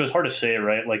damage, but it's hard to say,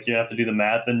 right? Like, you have to do the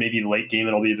math, and maybe late game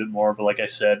it'll be a bit more. But like I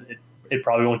said, it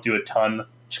probably won't do a ton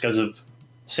just because of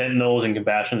Sentinels and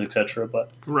Compassions, etc.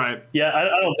 But right, yeah,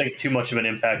 I don't think too much of an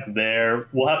impact there.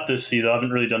 We'll have to see, though. I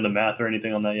haven't really done the math or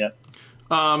anything on that yet.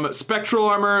 Spectral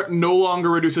Armor no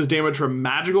longer reduces damage from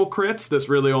magical crits. This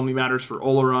really only matters for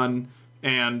Olorun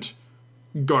and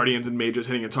Guardians and Mages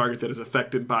hitting a target that is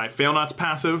affected by Failnot's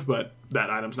passive, but that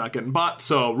item's not getting bought,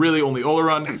 so really only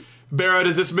Olorun. Barra,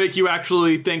 does this make you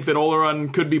actually think that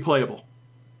Olorun could be playable?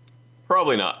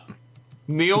 Probably not.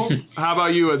 Neil, how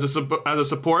about you as a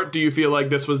support? Do you feel like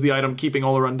this was the item keeping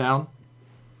Olorun down?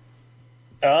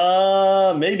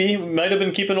 Maybe. Might have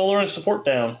been keeping Olorun's support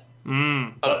down.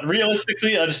 But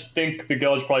realistically, I just think the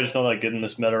God's probably just not that good in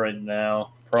this meta right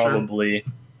now. Probably.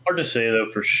 Sure. Hard to say, though,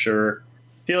 for sure.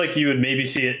 I feel like you would maybe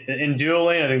see it in duo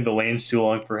lane. I think the lane's too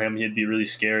long for him. He'd be really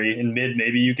scary. In mid,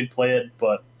 maybe you could play it,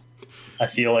 but I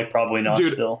feel like probably not.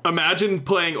 Dude, still. Imagine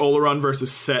playing Olorun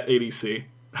versus set ADC.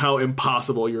 How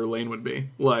impossible your lane would be.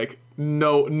 Like,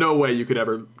 no way you could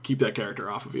ever keep that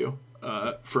character off of you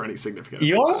for any significant.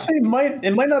 You honestly might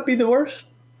not be the worst.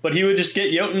 But he would just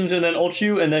get Jotuns and then ult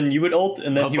you, and then you would ult,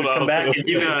 and then he would come back and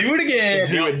he would do it again.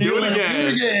 He would do it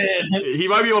again. He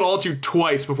might be able to ult you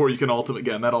twice before you can ult him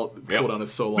again. That cooldown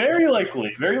is so long. Very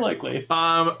likely. Very likely.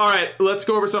 All right, let's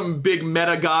go over some big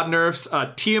meta god nerfs.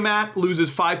 Tiamat loses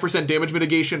 5% damage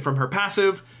mitigation from her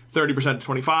passive, 30% to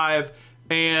 25%,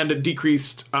 and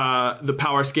decreased the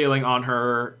power scaling on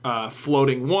her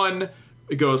floating 1.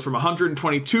 It goes from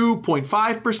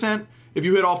 122.5% if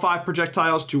you hit all 5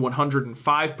 projectiles to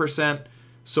 105%.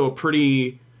 So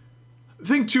pretty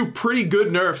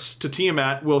good nerfs to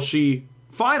Tiamat. Will she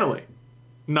finally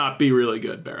not be really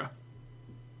good, Barra?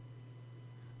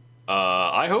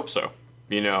 I hope so.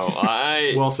 You know,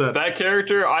 well said. That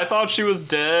character, I thought she was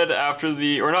dead after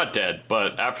or not dead,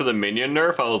 but after the minion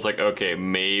nerf, I was like, okay,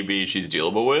 maybe she's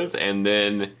dealable with. And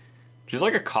then she's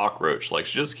like a cockroach. Like,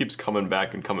 she just keeps coming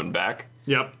back and coming back.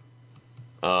 Yep.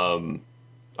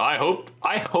 I hope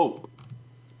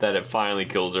that it finally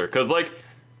kills her. Because, like,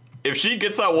 if she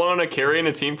gets that one on a carry in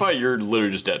a team fight, you're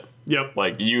literally just dead. Yep.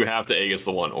 Like, you have to Aegis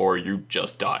the one, or you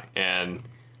just die. And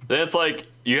then it's like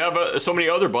you have so many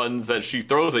other buttons that she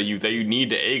throws at you that you need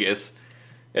to Aegis.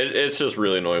 It's just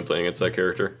really annoying playing against that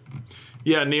character.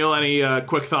 Yeah, Neil, any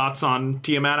quick thoughts on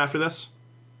Tiamat after this?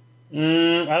 I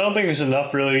don't think there's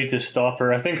enough really to stop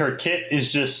her. I think her kit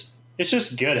is just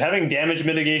good. Having damage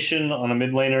mitigation on a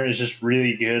mid laner is just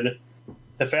really good.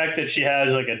 The fact that she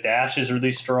has like a dash is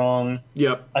really strong.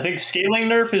 Yep. I think scaling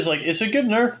nerf is like, it's a good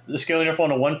nerf. The scaling nerf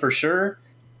on a 1 for sure.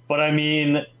 But I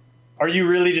mean, are you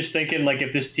really just thinking like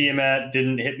if this Tiamat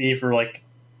didn't hit me like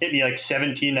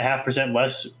 17.5%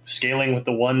 less scaling with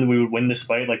the 1, we would win this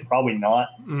fight? Like probably not.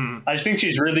 I just think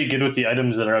she's really good with the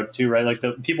items that are out too, right? Like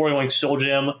the people are going Soul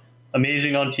Gem,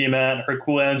 amazing on Tiamat. Her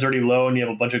cooldown's already low and you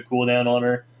have a bunch of cooldown on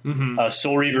her.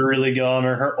 Soul Reaver really good on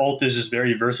her. Her ult is just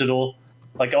very versatile.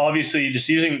 Like obviously, just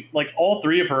using like all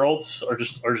 3 of her ults are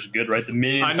just good, right? The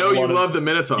minions. I know you love the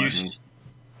Minotaur.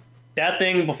 That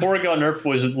thing before it got nerfed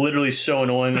was literally so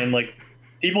annoying, and like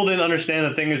people didn't understand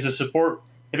the thing is the support.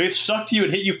 If it stuck to you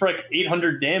and hit you for like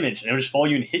 800 damage, and it would just follow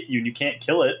you and hit you, and you can't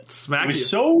kill it. Smack it was you.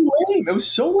 so lame. It was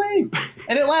so lame,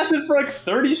 and it lasted for like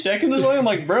 30 seconds or something. I'm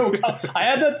like, bro, I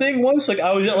had that thing once. Like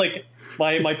I was at like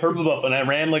my purple buff, and I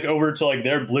ran like over to like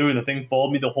their blue, and the thing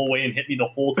followed me the whole way and hit me the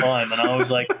whole time, and I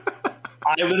was like,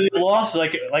 I literally lost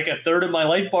like a third of my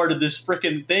life bar to this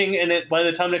freaking thing, and it by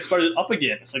the time it expired, it's up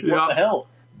again. It's like what the hell?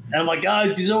 And I'm like,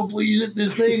 guys, can so please hit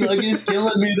this thing? Like, it's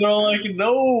killing me. They're all like,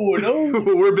 no.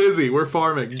 We're busy. We're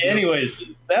farming. Anyways,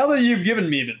 now that you've given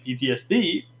me the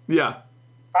PTSD,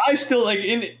 I still, like,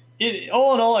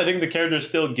 all in all, I think the character's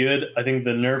still good. I think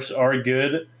the nerfs are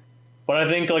good. But I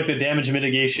think, like, the damage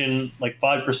mitigation, like,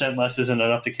 5% less isn't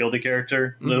enough to kill the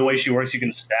character. The way she works, you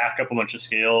can stack up a bunch of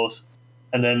scales.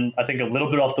 And then I think a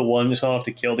little bit off the 1 is not enough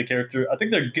to kill the character. I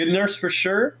think they're good nerfs for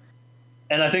sure.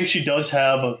 And I think she does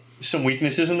have some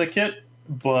weaknesses in the kit,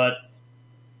 but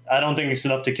I don't think it's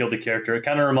enough to kill the character. It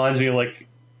kind of reminds me of, like,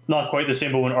 not quite the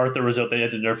same, but when Arthur was out, they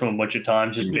had to nerf him a bunch of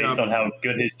times just based on how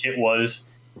good his kit was.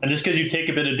 And just because you take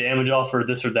a bit of damage off or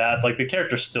this or that, like, the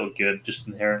character's still good, just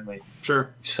inherently. Sure.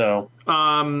 So,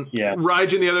 yeah.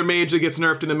 Raijin, the other mage that gets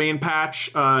nerfed in the main patch,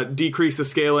 decreased the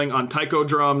scaling on Taiko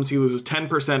drums. He loses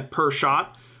 10% per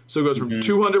shot. So it goes from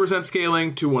 200%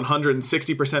 scaling to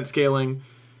 160% scaling.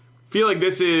 Feel like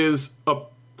this is a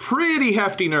pretty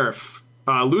hefty nerf.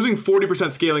 Losing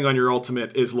 40% scaling on your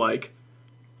ultimate is like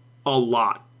a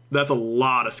lot. That's a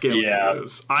lot of scaling to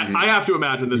lose. I have to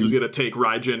imagine this is going to take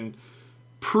Raijin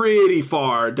pretty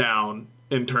far down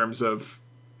in terms of,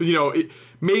 you know,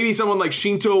 maybe someone like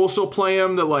Shinto will still play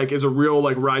him that like is a real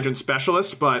like Raijin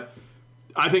specialist, but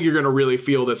I think you're going to really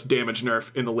feel this damage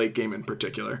nerf in the late game in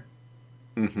particular.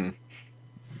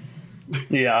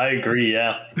 Yeah, I agree.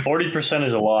 Yeah, 40%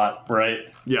 is a lot, right?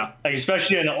 Yeah, like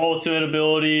especially an ultimate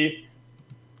ability.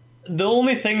 The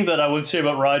only thing that I would say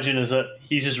about Raijin is that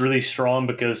he's just really strong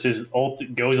because his ult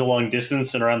goes a long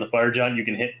distance, and around the fire giant you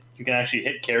can actually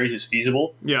hit carries is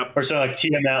feasible. Yeah, or something like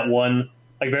Tiamat 1.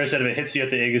 Like Bear said, if it hits you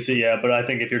at the Aegis, but I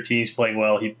think if your team's playing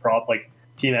well,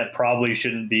 Tiamat probably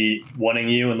shouldn't be wanting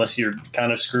you unless you're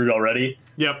kind of screwed already.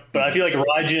 Yep. But I feel like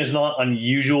Raijin is not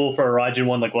unusual for a Raijin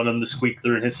 1, like one of them to squeak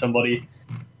through and hit somebody.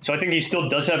 So I think he still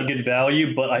does have good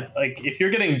value, but if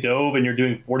you're getting dove and you're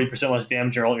doing 40% less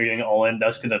damage or you're getting all in,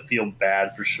 that's going to feel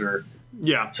bad for sure.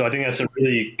 Yeah. So I think that's a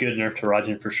really good nerf to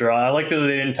Raijin for sure. I like that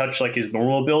they didn't touch like his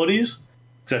normal abilities,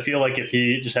 because I feel like if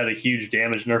he just had a huge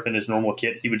damage nerf in his normal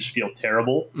kit, he would just feel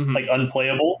terrible, like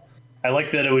unplayable. I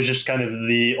like that it was just kind of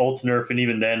the ult nerf, and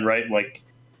even then, right, like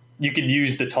you could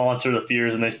use the taunts or the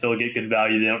fears and they still get good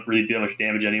value. They don't really do that much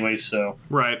damage anyway, so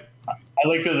right. I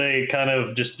like that they kind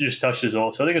of just touched his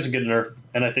ult. So I think it's a good nerf,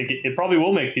 and I think it probably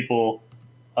will make people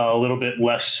a little bit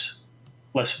less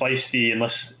feisty and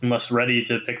less ready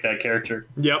to pick that character.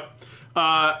 Yep.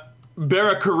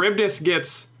 Barra Charybdis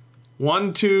gets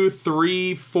 1, 2,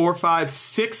 3, 4, 5,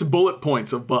 6 bullet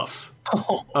points of buffs.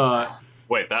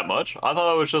 Wait, that much? I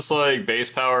thought it was just like base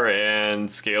power and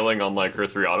scaling on like her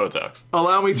 3 auto attacks.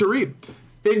 Allow me to read.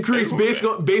 Increase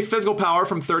base physical power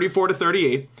from 34 to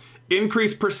 38.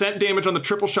 Increase percent damage on the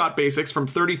triple shot basics from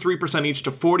 33% each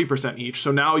to 40% each.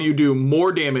 So now you do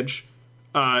more damage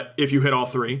if you hit all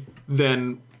 3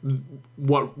 than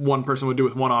what one person would do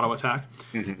with 1 auto attack.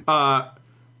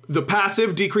 The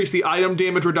passive decreased the item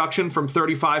damage reduction from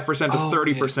 35% to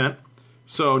 30%. Yeah.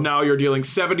 So now you're dealing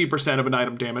 70% of an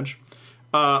item damage.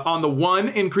 On the 1,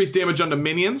 increased damage onto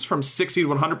minions from 60 to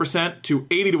 100% to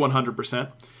 80 to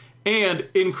 100%. And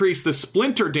increase the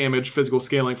splinter damage physical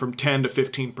scaling from 10 to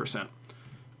 15%.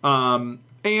 And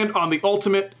on the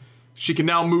ultimate, she can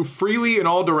now move freely in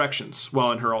all directions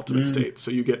while in her ultimate state. So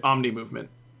you get omni movement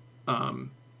in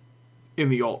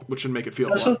the ult, which should make it feel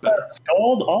a lot better. That's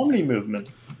called omni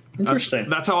movement. Interesting.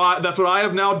 That's what I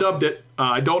have now dubbed it.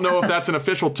 I don't know if that's an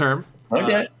official term.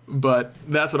 Okay. But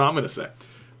that's what I'm going to say.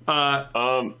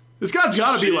 This guy's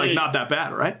got to be like not that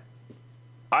bad, right?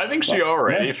 I think she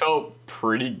already felt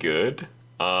pretty good.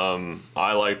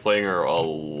 I like playing her a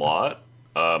lot.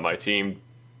 My team,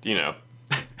 I'll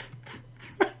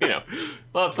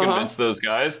have to convince those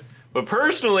guys. But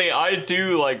personally, I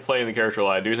do like playing the character a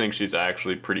lot. I do think she's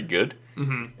actually pretty good.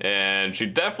 Mm-hmm. And she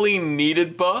definitely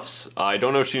needed buffs. I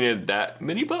don't know if she needed that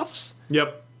many buffs.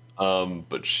 Yep.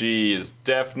 But she is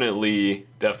definitely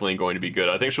going to be good.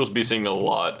 I think she'll be seeing a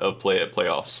lot of play at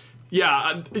playoffs.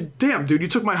 Yeah, damn, dude, you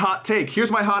took my hot take.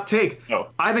 Here's my hot take. Oh.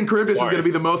 I think Charybdis is going to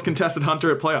be the most contested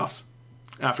hunter at playoffs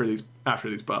after these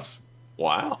buffs.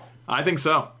 Wow. I think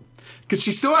so. Because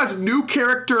she still has new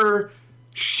character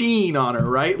sheen on her,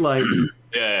 right? Like,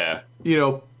 yeah.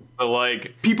 But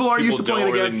like people aren't used to playing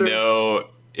against her. Know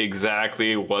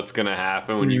exactly what's going to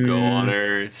happen when you go on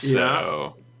her. So yeah.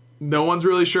 No one's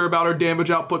really sure about her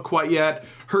damage output quite yet.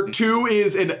 Her 2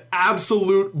 is an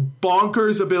absolute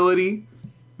bonkers ability.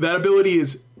 That ability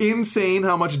is insane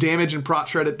how much damage and prot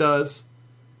shred it does.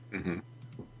 Mm-hmm.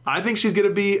 I think she's going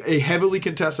to be a heavily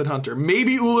contested hunter.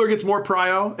 Maybe Ullr gets more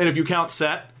prio, and if you count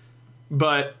Set,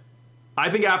 but I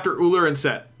think after Ullr and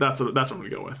Set, that's what I'm going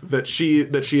to go with. That she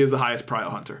is the highest prio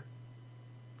hunter.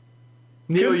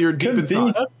 Neil, you're deep in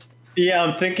thought. Yeah,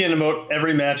 I'm thinking about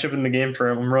every matchup in the game for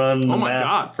him. I'm running the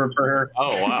math for her.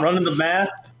 Oh, wow. Running the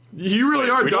math. You really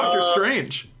are Doctor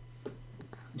Strange.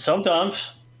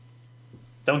 Sometimes.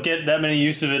 Don't get that many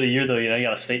use of it a year, though. You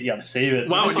gotta save it.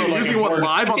 Wow, you're using one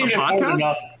live on the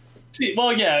podcast?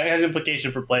 Well, yeah, it has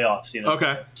implication for playoffs.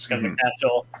 Okay. It's kind of a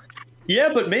catch-all.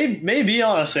 Yeah, but maybe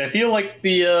honestly, I feel like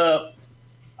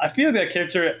that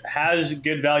character has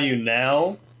good value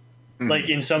now. Like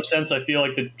in some sense, I feel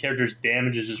like the character's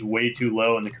damage is just way too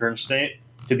low in the current state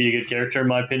to be a good character, in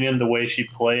my opinion. The way she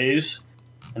plays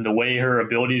and the way her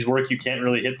abilities work, you can't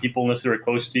really hit people unless they're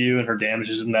close to you, and her damage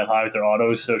isn't that high with their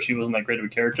autos, so she wasn't that great of a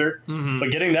character. Mm-hmm.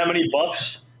 But getting that many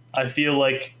buffs, I feel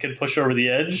like could push her over the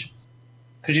edge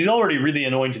because she's already really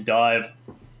annoying to dive.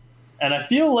 And I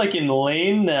feel like in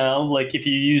lane now, like if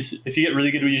you get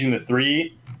really good at using the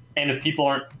 3, and if people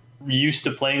aren't used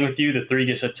to playing with you, the 3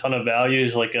 gets a ton of value.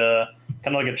 Is like a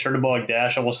kind of like a Chernobog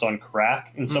dash almost on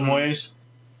crack in some ways.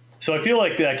 So I feel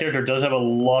like that character does have a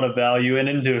lot of value, and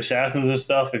into assassins and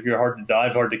stuff, if you're hard to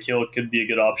dive, hard to kill, it could be a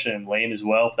good option in lane as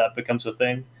well if that becomes a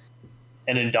thing.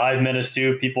 And in dive metas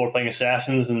too, people are playing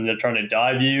assassins and they're trying to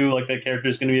dive you, like that character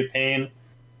is going to be a pain.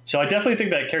 So I definitely think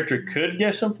that character could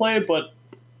get some play, but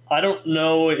I don't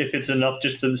know if it's enough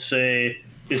just to say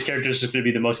this character is just going to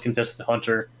be the most contested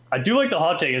hunter. I do like the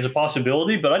hot take as a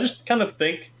possibility, but I just kind of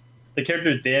think the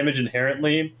character's damage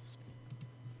inherently,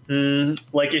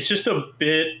 like it's just a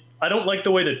bit. I don't like the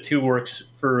way the 2 works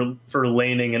for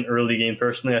laning in early game.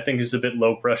 Personally, I think it's a bit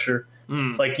low pressure.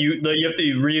 Like you have to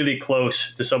be really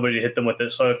close to somebody to hit them with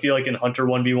it. So I feel like in Hunter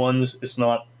 1v1s, it's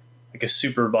not like a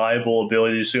super viable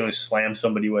ability to just going to slam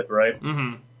somebody with, right?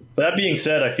 Mm-hmm. But that being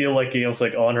said, I feel like against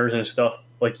like honors and stuff,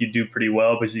 like you do pretty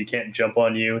well because he can't jump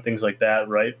on you, things like that,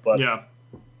 right? But yeah,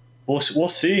 we'll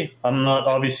see. I'm not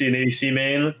obviously an ADC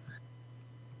main.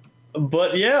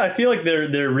 But yeah, I feel like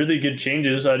they're really good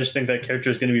changes. I just think that character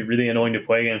is going to be really annoying to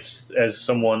play against as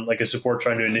someone like a support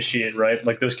trying to initiate, right?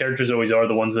 Like those characters always are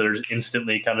the ones that are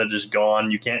instantly kind of just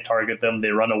gone. You can't target them.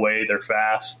 They run away. They're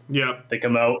fast. Yeah. They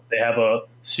come out. They have a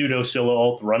pseudo Scylla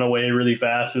ult, run away really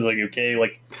fast. It's like, okay,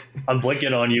 like I'm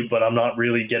blinking on you, but I'm not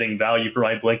really getting value for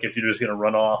my blink if you're just going to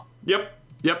run off. Yep.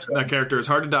 So. That character is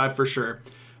hard to dive for sure.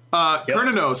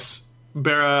 Kernanos.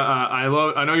 Bara,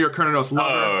 I know you're a Kernanos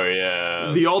lover. Oh,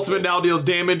 yeah. The ultimate now deals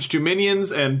damage to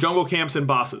minions and jungle camps and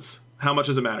bosses. How much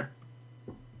does it matter?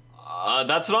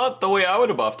 That's not the way I would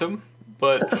have buffed him,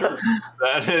 but sure.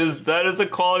 that is a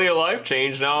quality of life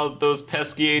change. Now those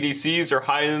pesky ADCs are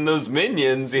hiding in those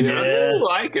minions. Ooh,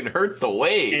 I can hurt the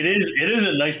wave. It is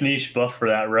a nice niche buff for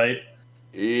that, right?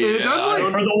 Yeah. It does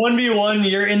like for the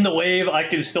 1v1, you're in the wave. I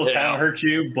can still kind of hurt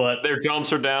you, but their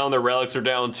jumps are down, their relics are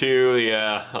down too.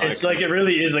 Yeah, it's like it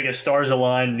really is like a stars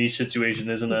aligned niche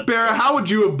situation, isn't it? Bara, how would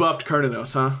you have buffed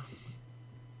Kernanos, huh?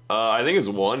 I think his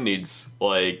 1 needs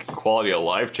like quality of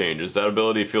life changes. That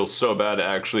ability feels so bad to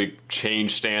actually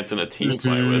change stance in a team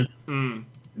fight with.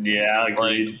 Yeah,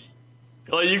 agreed.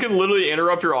 Like you can literally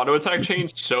interrupt your auto attack chain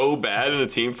so bad in a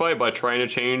team fight by trying to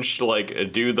change to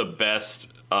like do the best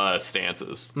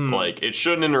stances. Like it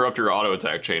shouldn't interrupt your auto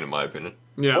attack chain, in my opinion.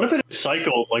 Yeah. What if it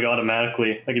cycled like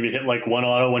automatically? Like if you hit like one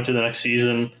auto, went to the next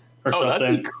season or something.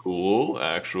 That'd be cool,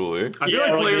 actually. I feel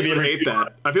like players would hate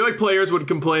that. I feel like players would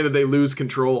complain that they lose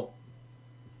control.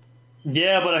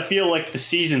 Yeah, but I feel like the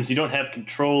seasons, you don't have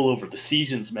control over the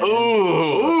seasons, man.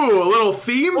 Ooh, a little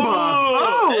theme buff.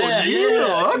 Oh,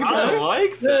 yeah. Okay. I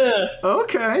like that.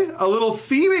 Okay, a little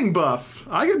theming buff.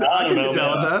 I can get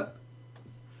down with that.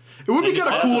 It would be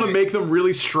kind of cool to make them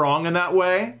really strong in that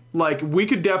way. Like, we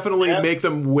could definitely make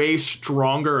them way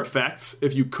stronger effects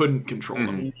if you couldn't control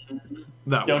them.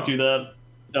 Don't do that.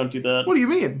 Don't do that. What do you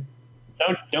mean?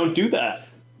 Don't do that.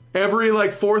 Every,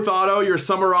 like, 4th auto, your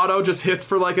summer auto just hits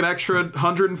for, like, an extra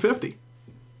 150.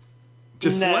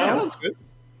 Just slam. Sounds good.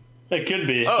 That could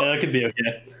be. Yeah, that could be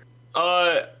okay.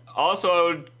 Also,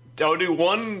 I would do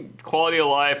 1 quality of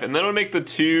life, and then I would make the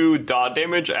 2 dot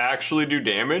damage actually do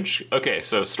damage. Okay,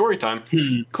 so story time.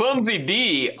 Clumsy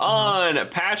D on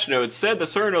patch notes said the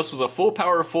Cernos was a full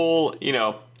powerful,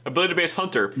 ability-based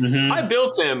hunter. I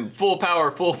built him full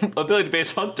power, full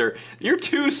ability-based hunter. Your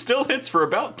 2 still hits for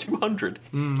about 200.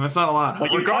 That's not a lot.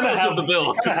 Like, regardless of the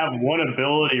build. You gotta have 1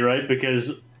 ability, right?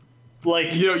 Because,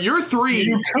 like, your 3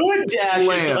 you could dash.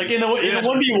 slams. Like in a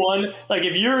 1v1, like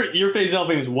if you're facing off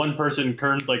against one person,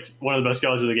 current like one of the best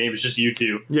guys of the game, it's just you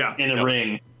 2 in a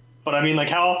ring. But I mean, like,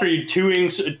 how often are you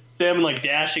 2ing them and like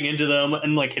dashing into them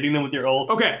and like hitting them with your ult?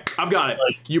 Okay, I've got it.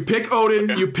 You pick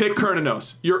Odin, you pick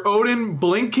Kernanos. Your Odin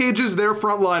blink cages their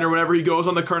front line or whenever he goes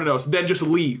on the Kernanos, then just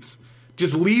leaves.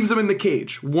 Just leaves him in the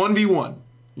cage. 1v1.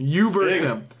 You versus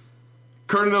him.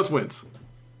 Kernanos wins.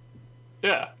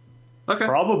 Yeah. Okay.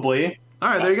 Probably. All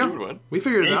right, there you go. We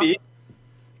figured it out.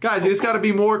 Guys, you just got to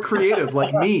be more creative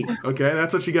like me, okay?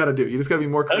 That's what you got to do. You just got to be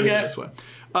more creative this way.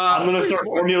 I'm going to start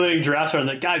formulating drafts around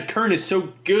that. Guys, Kern is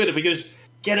so good. If we could just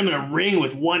get him in a ring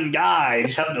with one guy,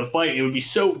 just have him to fight, it would be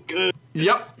so good.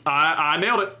 Yep, I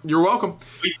nailed it. You're welcome.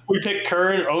 We picked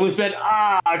Kern, or almost been,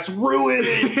 it's ruined.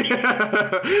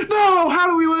 No, how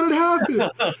do we let it happen?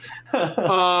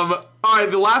 All right,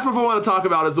 the last buff I want to talk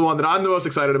about is the one that I'm the most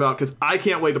excited about because I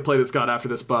can't wait to play this god after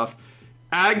this buff.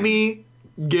 Agni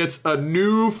gets a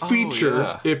new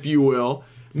feature, if you will.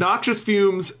 Noxious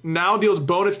Fumes now deals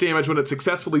bonus damage when it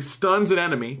successfully stuns an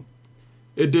enemy.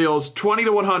 It deals 20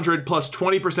 to 100 plus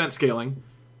 20% scaling.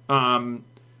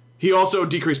 He also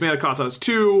decreased mana cost on his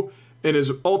 2, and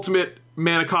his ultimate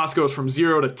mana cost goes from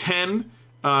 0 to 10.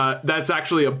 That's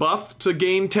actually a buff to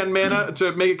gain 10 mana,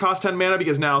 to make it cost 10 mana,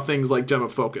 because now things like Gem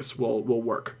of Focus will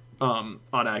work on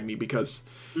Agni, because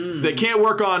they can't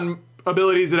work on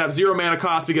abilities that have 0 mana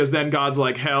cost, because then gods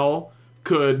like Hell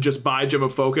could just buy Gem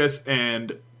of Focus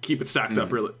and keep it stacked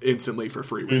up instantly for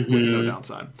free with no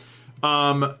downside.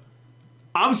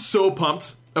 I'm so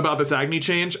pumped about this Agni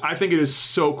change. I think it is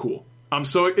so cool.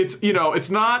 It's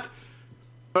not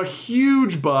a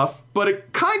huge buff, but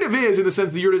it kind of is in the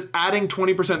sense that you're just adding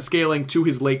 20% scaling to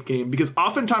his late game, because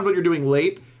oftentimes what you're doing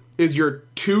late is your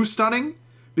 2 stunning,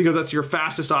 because that's your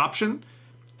fastest option,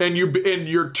 and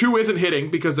your 2 isn't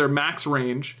hitting because they're max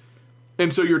range,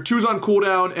 and so your 2's on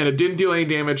cooldown and it didn't deal any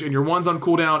damage, and your 1's on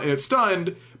cooldown and it's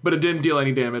stunned but it didn't deal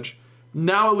any damage.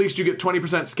 Now at least you get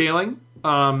 20% scaling,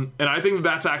 and I think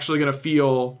that's actually going to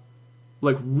feel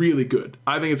like really good.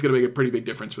 I think it's going to make a pretty big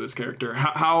difference for this character.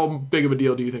 How big of a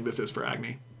deal do you think this is for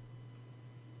Agni?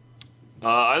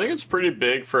 I think it's pretty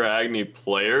big for Agni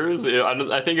players.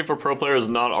 I think if a pro player is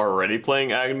not already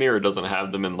playing Agni or doesn't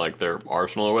have them in like their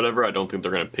arsenal or whatever, I don't think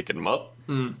they're going to pick him up.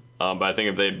 But I think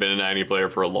if they've been an Agni player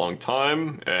for a long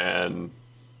time and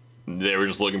they were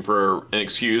just looking for an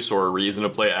excuse or a reason to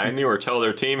play Agni, or tell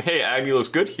their team, hey, Agni looks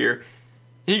good here,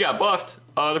 he got buffed,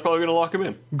 they're probably going to lock him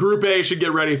in. Group A should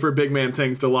get ready for big man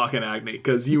things to lock in Agni,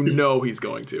 because you know he's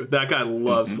going to. That guy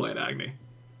loves playing Agni.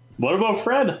 What about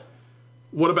Fred?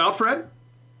 What about Fred?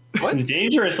 What? He's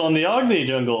dangerous on the Agni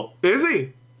jungle. Is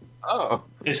he? Oh.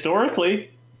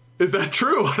 Historically. Is that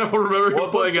true? I don't remember him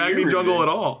playing Agni jungle at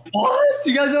all. What?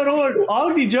 You guys don't know what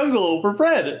Agni jungle for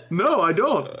Fred? No, I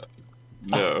don't.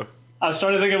 No. I was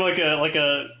trying to think of like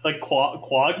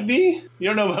Quagni? You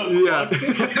don't know about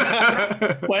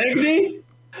Quagni?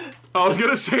 I was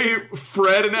gonna say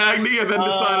Fred and Agni, and then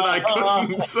decided I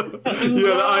couldn't. So,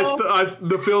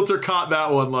 the filter caught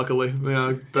that one. Luckily,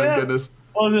 thank goodness.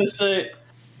 I was gonna say,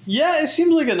 it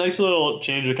seems like a nice little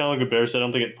change. Kind of like a bear said. I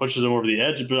don't think it pushes them over the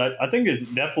edge, but I think it's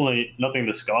definitely nothing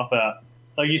to scoff at.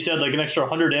 Like you said, like an extra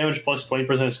 100 damage plus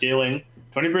 20% scaling.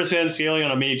 20% scaling on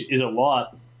a mage is a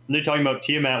lot. And they're talking about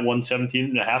Tiamat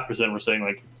 117.5%. We're saying,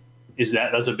 like,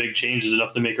 that's a big change? Is it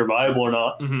enough to make her viable or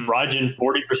not? Raijin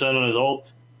 40% on his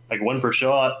ult, like 1 per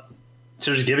shot.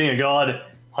 So just giving a god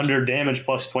 100 damage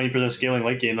plus 20% scaling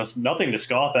late game, that's nothing to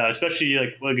scoff at. Especially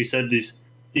like you said, these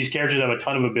characters have a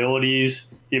ton of abilities.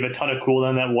 You have a ton of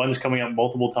cooldown. That one's coming out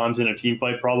multiple times in a team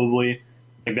fight probably.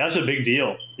 Like, that's a big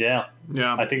deal. Yeah.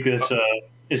 I think this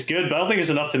is good, but I don't think it's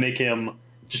enough to make him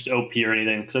just OP or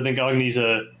anything. Because I think Agni's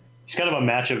he's kind of a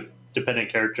matchup dependent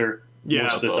character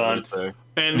most of the time.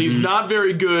 And he's not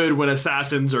very good when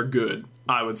assassins are good,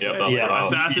 I would say.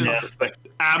 Assassins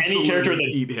absolutely any character that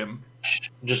eat him.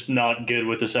 Just not good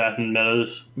with assassin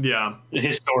metas. Yeah.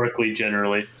 Historically,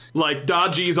 generally. Like,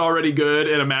 Daji's already good,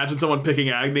 and imagine someone picking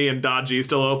Agni and Daji's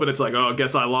still open. It's like, oh,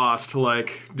 guess I lost.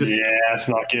 Like, just it's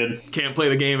not good. Can't play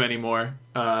the game anymore.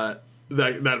 That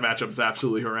matchup is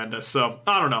absolutely horrendous. So,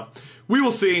 I don't know. We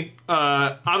will see.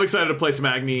 I'm excited to play some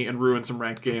Agni and ruin some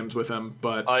ranked games with him,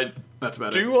 but that's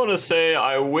about it. I do want to say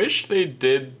I wish they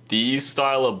did these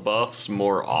style of buffs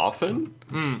more often.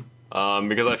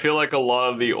 Because I feel like a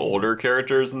lot of the older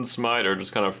characters in Smite are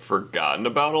just kind of forgotten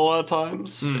about a lot of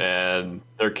times, and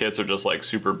their kits are just like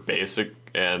super basic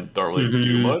and don't really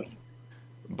do much.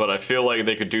 But I feel like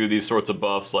they could do these sorts of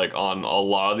buffs like on a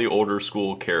lot of the older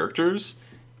school characters,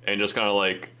 and just kind of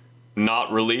like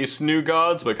not release new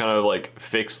gods, but kind of like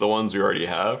fix the ones we already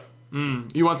have.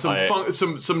 You want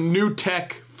some new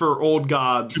tech for old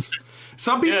gods.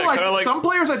 Some people some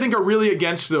players I think are really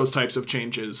against those types of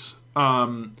changes.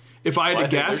 If I had to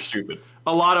guess,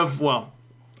 a lot of,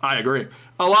 I agree.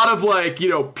 A lot of, like,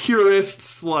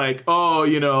 purists, like,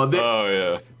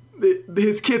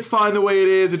 his kit's fine the way it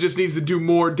is, it just needs to do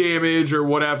more damage or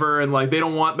whatever, and, like, they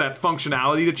don't want that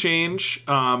functionality to change.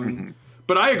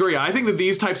 But I agree. I think that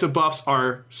these types of buffs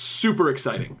are super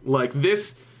exciting. Like,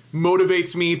 this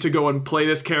motivates me to go and play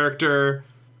this character,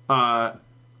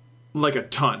 like a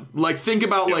ton. Like, think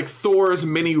about like Thor's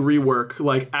mini rework,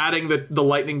 like adding the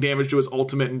lightning damage to his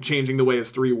ultimate and changing the way his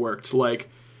 3 worked. Like,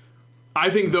 I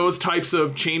think those types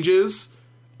of changes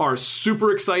are super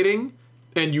exciting,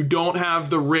 and you don't have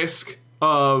the risk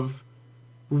of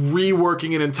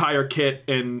reworking an entire kit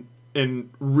and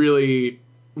really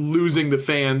losing the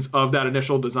fans of that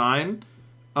initial design.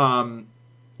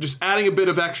 Just adding a bit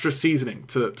of extra seasoning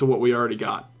to what we already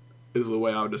got is the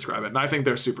way I would describe it. And I think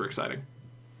they're super exciting.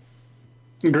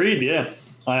 Agreed, yeah.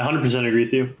 I 100% agree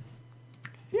with you.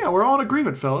 Yeah, we're all in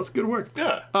agreement, fellas. Good work.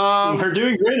 Yeah. We're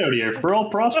doing great out here. We're all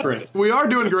prospering. We are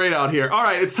doing great out here. All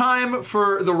right, it's time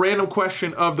for the random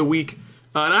question of the week.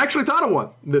 And I actually thought of one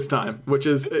this time, which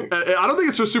is, I don't think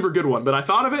it's a super good one, but I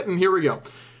thought of it, and here we go.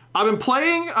 I've been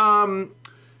playing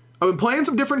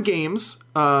some different games.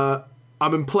 I've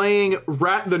been playing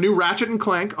the new Ratchet and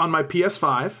Clank on my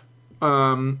PS5.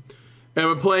 And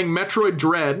I've been playing Metroid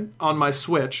Dread on my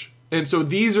Switch. And so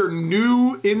these are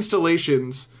new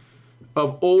installations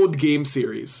of old game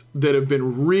series that have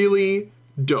been really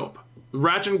dope.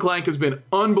 Ratchet & Clank has been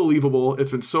unbelievable.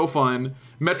 It's been so fun.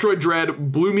 Metroid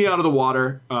Dread blew me out of the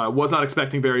water. Was not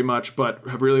expecting very much, but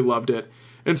have really loved it.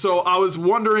 And so I was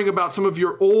wondering about some of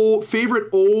your favorite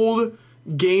old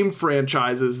game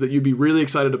franchises that you'd be really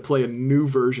excited to play a new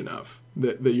version of.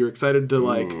 That you're excited to,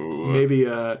 like, maybe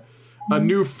a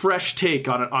new fresh take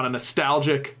on a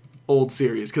nostalgic old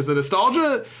series, because the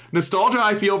nostalgia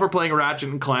I feel for playing Ratchet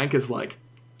and Clank is like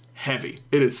heavy.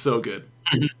 It is so good.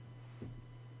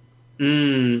 For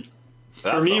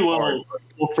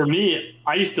me,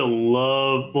 I used to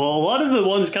love. Well, a lot of the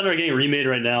ones kind of are getting remade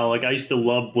right now. Like, I used to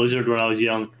love Blizzard when I was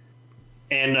young,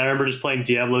 and I remember just playing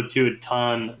Diablo 2 a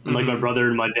ton. And like my brother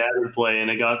and my dad would play, and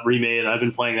it got remade. I've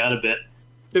been playing that a bit.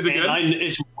 Is it good?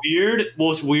 It's weird.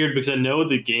 Well, it's weird because I know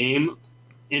the game.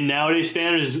 In nowadays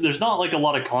standards, there's not like a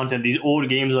lot of content. These old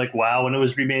games like WoW, when it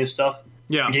was remade and stuff,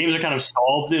 the games are kind of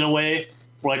solved in a way.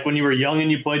 Like, when you were young and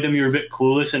you played them, you were a bit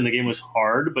clueless and the game was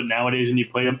hard. But nowadays, when you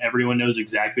play them, everyone knows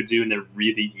exactly what to do and they're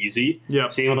really easy. Yeah.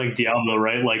 Same with like Diablo,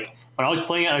 right? Like, when I was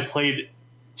playing it, I played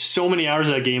so many hours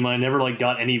of that game and I never like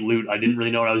got any loot. I didn't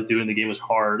really know what I was doing. The game was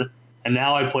hard. And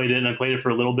now I played it and I played it for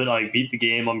a little bit. I beat the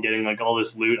game. I'm getting like all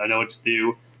this loot. I know what to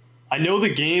do. I know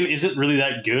the game isn't really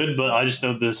that good, but I just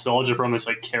know the nostalgia from it's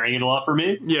like carrying it a lot for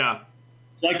me. Yeah.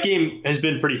 That game has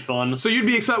been pretty fun. So you'd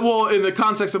be excited. Well, in the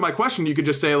context of my question, you could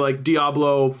just say like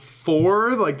Diablo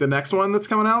 4, like the next one that's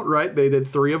coming out, right? They did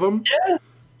 3 of them.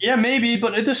 Yeah, maybe.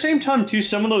 But at the same time, too,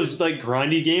 some of those like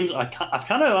grindy games, I've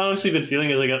kind of honestly been feeling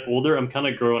as I got older, I'm kind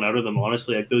of growing out of them,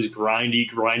 honestly. Like those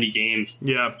grindy games.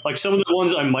 Yeah. Like some of the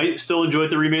ones I might still enjoy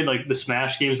at the remake, like the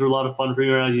Smash games were a lot of fun for me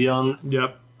when I was young.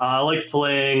 Yep. I liked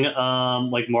playing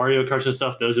like Mario Kart and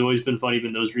stuff. Those have always been fun,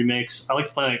 even those remakes. I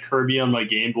liked playing like Kirby on my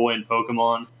Game Boy and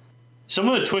Pokemon. Some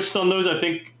of the twists on those, I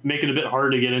think, make it a bit harder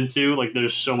to get into. Like,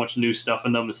 there's so much new stuff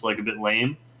in them, it's like a bit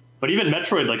lame. But even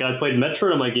Metroid, like I played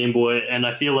Metroid on my Game Boy, and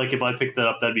I feel like if I picked that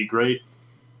up, that'd be great.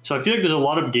 So I feel like there's a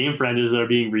lot of game franchises that are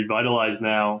being revitalized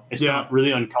now. It's not really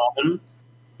uncommon,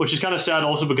 which is kind of sad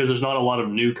also because there's not a lot of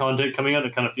new content coming out.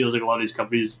 It kind of feels like a lot of these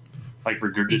companies like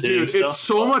regurgitating Dude, stuff. it's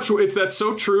so much. That's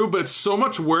so true, but it's so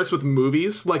much worse with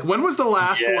movies. Like, when was the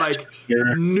last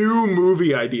new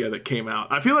movie idea that came out?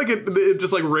 I feel like it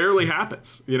just like rarely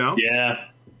happens. You know? Yeah.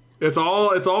 It's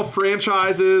all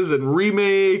franchises and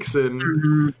remakes and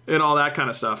all that kind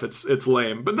of stuff. It's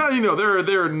lame. But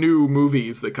there are new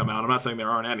movies that come out. I'm not saying there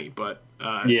aren't any, but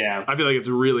I feel like it's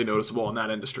really noticeable in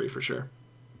that industry for sure.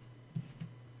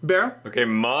 Bear? Okay,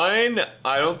 mine,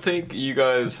 I don't think you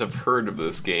guys have heard of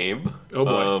this game. Oh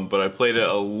boy. But I played it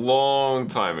a long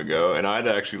time ago, and I had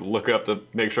to actually look it up to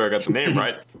make sure I got the name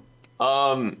right.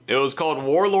 It was called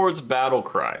Warlords Battle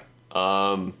Cry.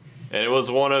 And it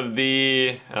was one of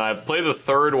and I played the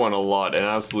third one a lot and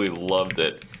absolutely loved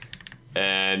it.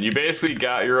 And you basically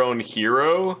got your own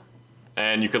hero,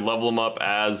 and you could level them up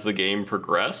as the game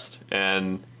progressed.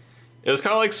 And it was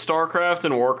kind of like StarCraft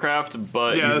and Warcraft,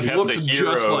 but you kept looks a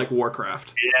hero. Just like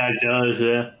Warcraft. Yeah, it does,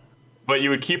 yeah. But you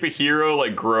would keep a hero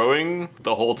like growing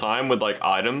the whole time with like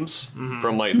items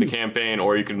from like the campaign,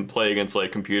 or you can play against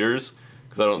like computers,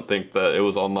 because I don't think that it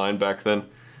was online back then.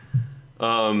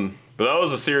 But that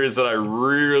was a series that I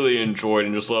really enjoyed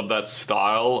and just loved that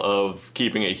style of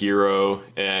keeping a hero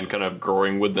and kind of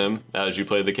growing with them as you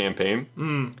play the campaign.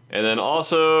 And then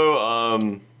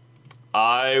also,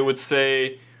 I would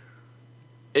say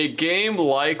a game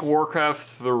like Warcraft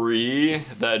 3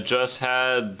 that just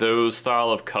had those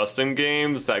style of custom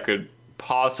games that could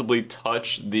possibly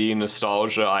touch the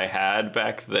nostalgia I had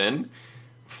back then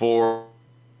for...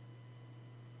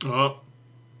 Oh.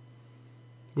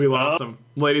 We lost him.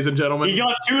 Ladies and gentlemen. He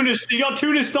got too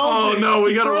nostalgic. Oh no,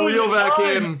 we gotta reel back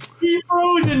in. He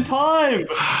froze in time.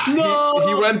 No.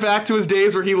 He went back to his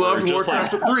days where he loved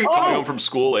Warcraft 3. Coming home from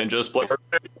school and just like...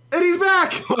 And he's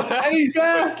back! And he's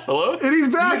back! Hello? And he's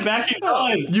back! You're back in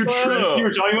time. You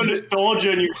were talking about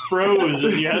nostalgia and you froze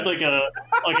and you had like a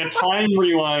time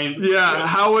rewind. Yeah,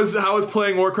 how was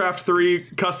playing Warcraft 3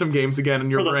 custom games again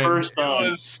in your For the brain? first time. It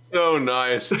was so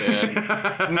nice,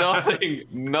 man.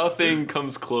 Nothing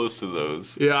comes close to those.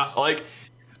 Yeah. Like,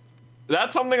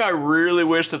 that's something I really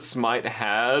wish that Smite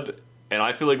had, and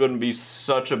I feel like it wouldn't be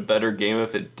such a better game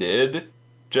if it did.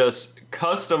 Just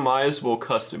customizable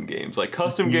custom games. Like,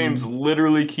 custom games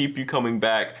literally keep you coming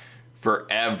back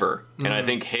forever. And I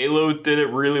think Halo did it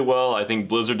really well. I think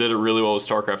Blizzard did it really well with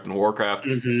StarCraft and Warcraft.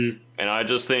 And I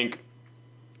just think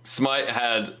Smite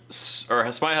has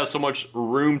so much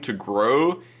room to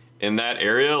grow in that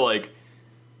area. Like,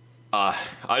 I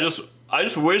just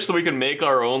wish that we could make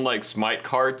our own like Smite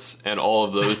carts and all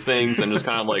of those things and just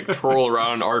kind of like troll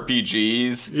around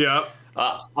RPGs. Yeah.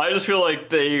 I just feel like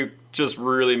they just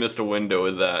really missed a window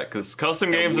with that, because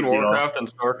custom games in Warcraft and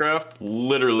StarCraft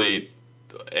literally,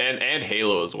 and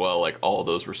Halo as well, like all of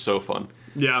those were so fun.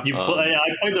 Yeah.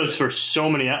 I played those for so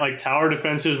many, like tower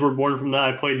defenses were born from that.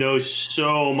 I played those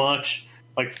so much,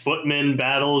 like footman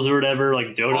battles or whatever, like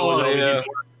Dota was always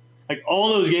important. Like all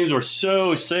those games were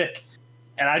so sick.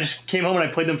 And I just came home and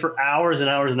I played them for hours and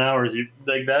hours and hours.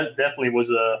 Like that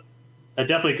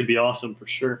definitely could be awesome for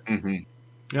sure.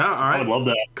 Yeah, all right. I would love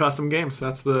that. Custom games.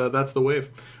 That's the wave.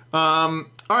 All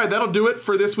right, that'll do it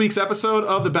for this week's episode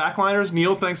of the Backliners.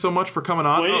 Neil, thanks so much for coming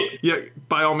on. Wait. Yeah,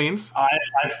 by all means.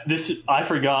 I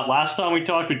forgot. Last time we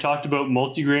talked about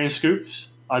multi-grain scoops.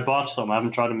 I bought some. I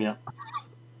haven't tried them yet.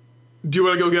 Do you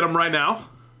want to go get them right now?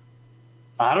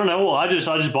 I don't know. Well, I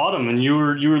just bought them, and you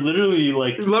were literally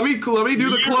like. Let me do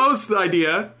the close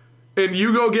idea, and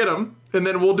you go get them, and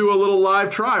then we'll do a little live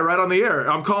try right on the air.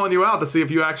 I'm calling you out to see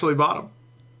if you actually bought them.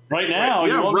 Right now?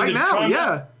 Yeah, right now.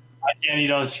 Yeah. I can't eat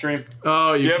on stream.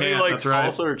 Oh, you have can't. any like That's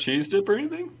salsa right. or cheese dip or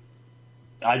anything?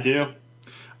 I do.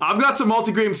 I've got some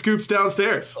multigrain scoops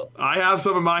downstairs. I have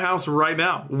some in my house right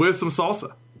now with some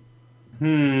salsa.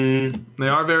 They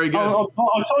are very good. I'll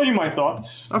tell you my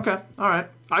thoughts. Okay. All right.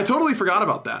 I totally forgot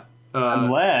about that.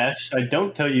 Unless I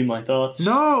don't tell you my thoughts.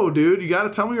 No, dude. You got to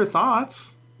tell me your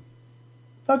thoughts.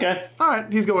 Okay. All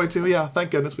right. He's going to. Yeah.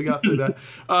 Thank goodness we got through that.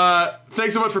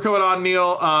 Thanks so much for coming on,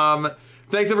 Neil.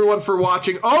 Thanks, everyone, for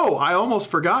watching. Oh, I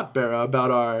almost forgot, Bera,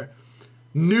 about our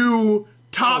new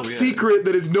top secret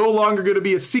that is no longer going to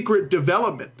be a secret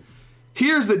development.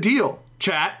 Here's the deal,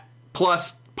 chat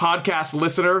plus podcast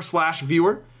listener /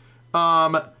 viewer.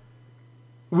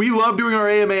 We love doing our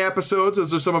AMA episodes.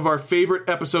 Those are some of our favorite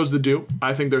episodes to do.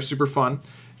 I think they're super fun.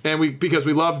 And because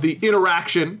we love the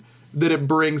interaction that it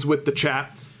brings with the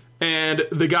chat. And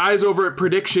the guys over at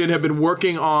Prediction have been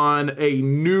working on a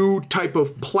new type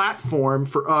of platform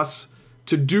for us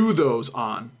to do those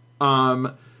on.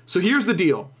 So here's the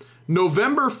deal.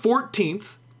 November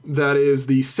 14th, that is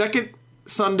the second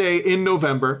Sunday in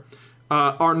November,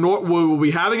 we'll be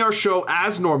having our show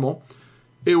as normal.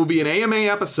 It will be an AMA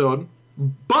episode,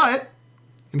 but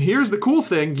And here's the cool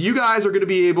thing. You guys are going to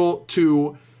be able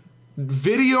to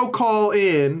video call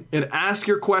in and ask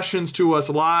your questions to us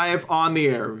live on the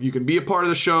air. You can be a part of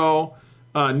the show.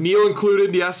 Neil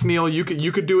included. Yes, Neil, you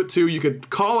could do it too. You could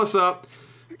call us up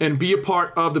and be a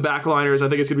part of the Backliners. I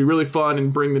think it's going to be really fun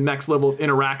and bring the next level of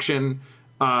interaction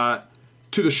to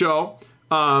the show.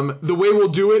 The way we'll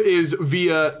do it is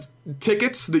via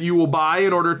tickets that you will buy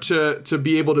in order to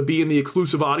be able to be in the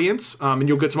exclusive audience, and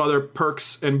you'll get some other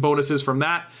perks and bonuses from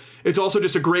that. It's also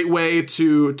just a great way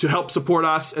to help support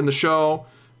us and the show,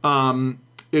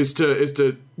 is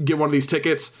to get one of these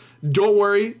tickets. Don't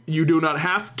worry, you do not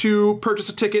have to purchase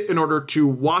a ticket in order to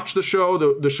watch the show.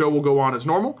 The show will go on as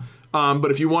normal.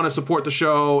 But if you want to support the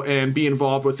show and be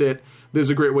involved with it, this is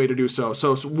a great way to do so.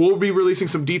 So we'll be releasing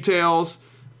some details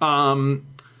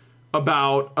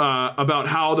about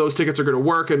how those tickets are going to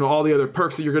work and all the other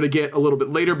perks that you're going to get a little bit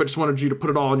later, but just wanted you to put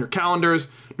it all on your calendars.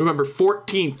 November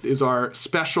 14th is our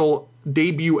special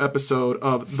debut episode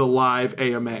of the live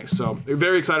AMA. So we're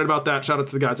very excited about that. Shout out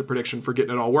to the guys at Prediction for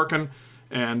getting it all working,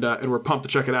 and we're pumped to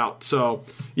check it out. So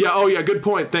yeah, good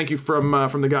point. Thank you from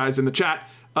the guys in the chat.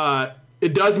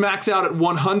 It does max out at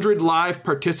 100 live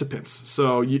participants.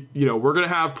 So you know we're going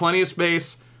to have plenty of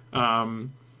space.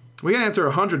 We gotta answer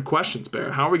 100 questions,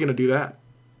 Bear. How are we gonna do that?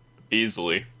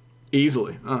 Easily. Oh,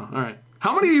 all right.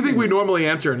 How many do you think we normally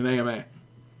answer in an AMA?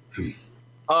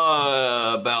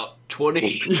 About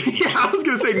 20. Yeah, I was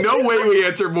gonna say no way we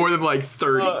answer more than like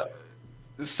 30.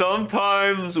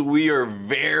 Sometimes we are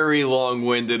very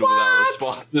long-winded with our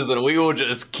responses, and we will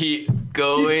just keep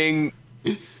going.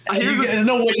 There's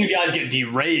no way you guys get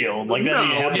derailed. Like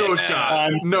no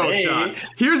shot.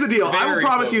 Here's the deal. I will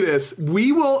promise you this.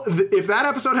 We will, if that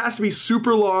episode has to be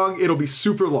super long, it'll be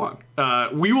super long.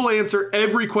 We will answer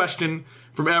every question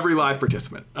from every live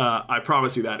participant. I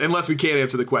promise you that. Unless we can't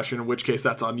answer the question, in which case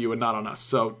that's on you and not on us.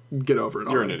 So get over it.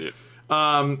 You're an idiot.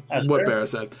 What Barra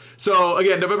said. So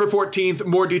again, November 14th,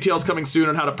 more details coming soon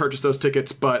on how to purchase those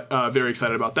tickets, but very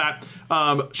excited about that.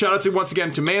 Shout out once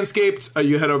again to Manscaped.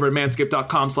 You head over to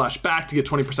manscaped.com/back to get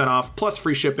 20% off plus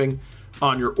free shipping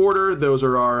on your order. Those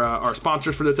are our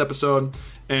sponsors for this episode.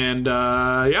 And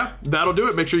yeah, that'll do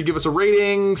it. Make sure you give us a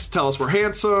ratings, tell us we're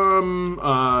handsome,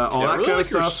 all that kind of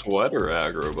stuff. Your sweater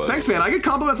aggro, buddy. Thanks, man. I get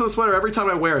compliments on the sweater every time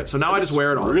I wear it, so now I just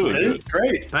wear it all the time. It is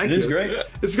great. Thank you. It is great.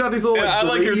 It's got these little. I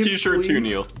like your t-shirt sleeves. Too,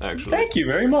 Neil. Actually, thank you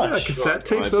very much. Yeah, cassette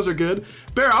tapes. Those are good.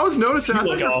 Bear, I was noticing. I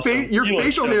thought your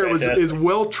facial hair is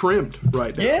well trimmed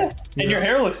right now. Yeah, and your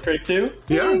hair looks great too.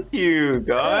 Yeah. Thank you,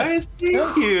 guys.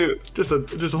 Thank you. Just a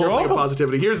whole thing of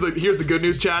positivity. Here's the good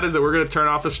news, chat, is that we're gonna turn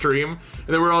off the stream, and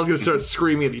then we're all gonna start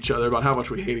screaming at each other about how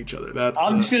much we hate each other.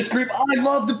 I'm just gonna scream, I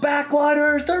love the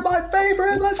Backliners. They're my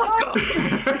favorite. Let's go.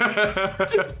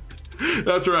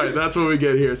 That's right. That's what we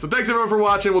get here. So thanks everyone for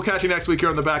watching. We'll catch you next week here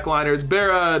on the Backliners.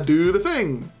 Bera, do the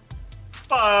thing.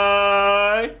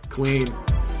 Bye. Clean.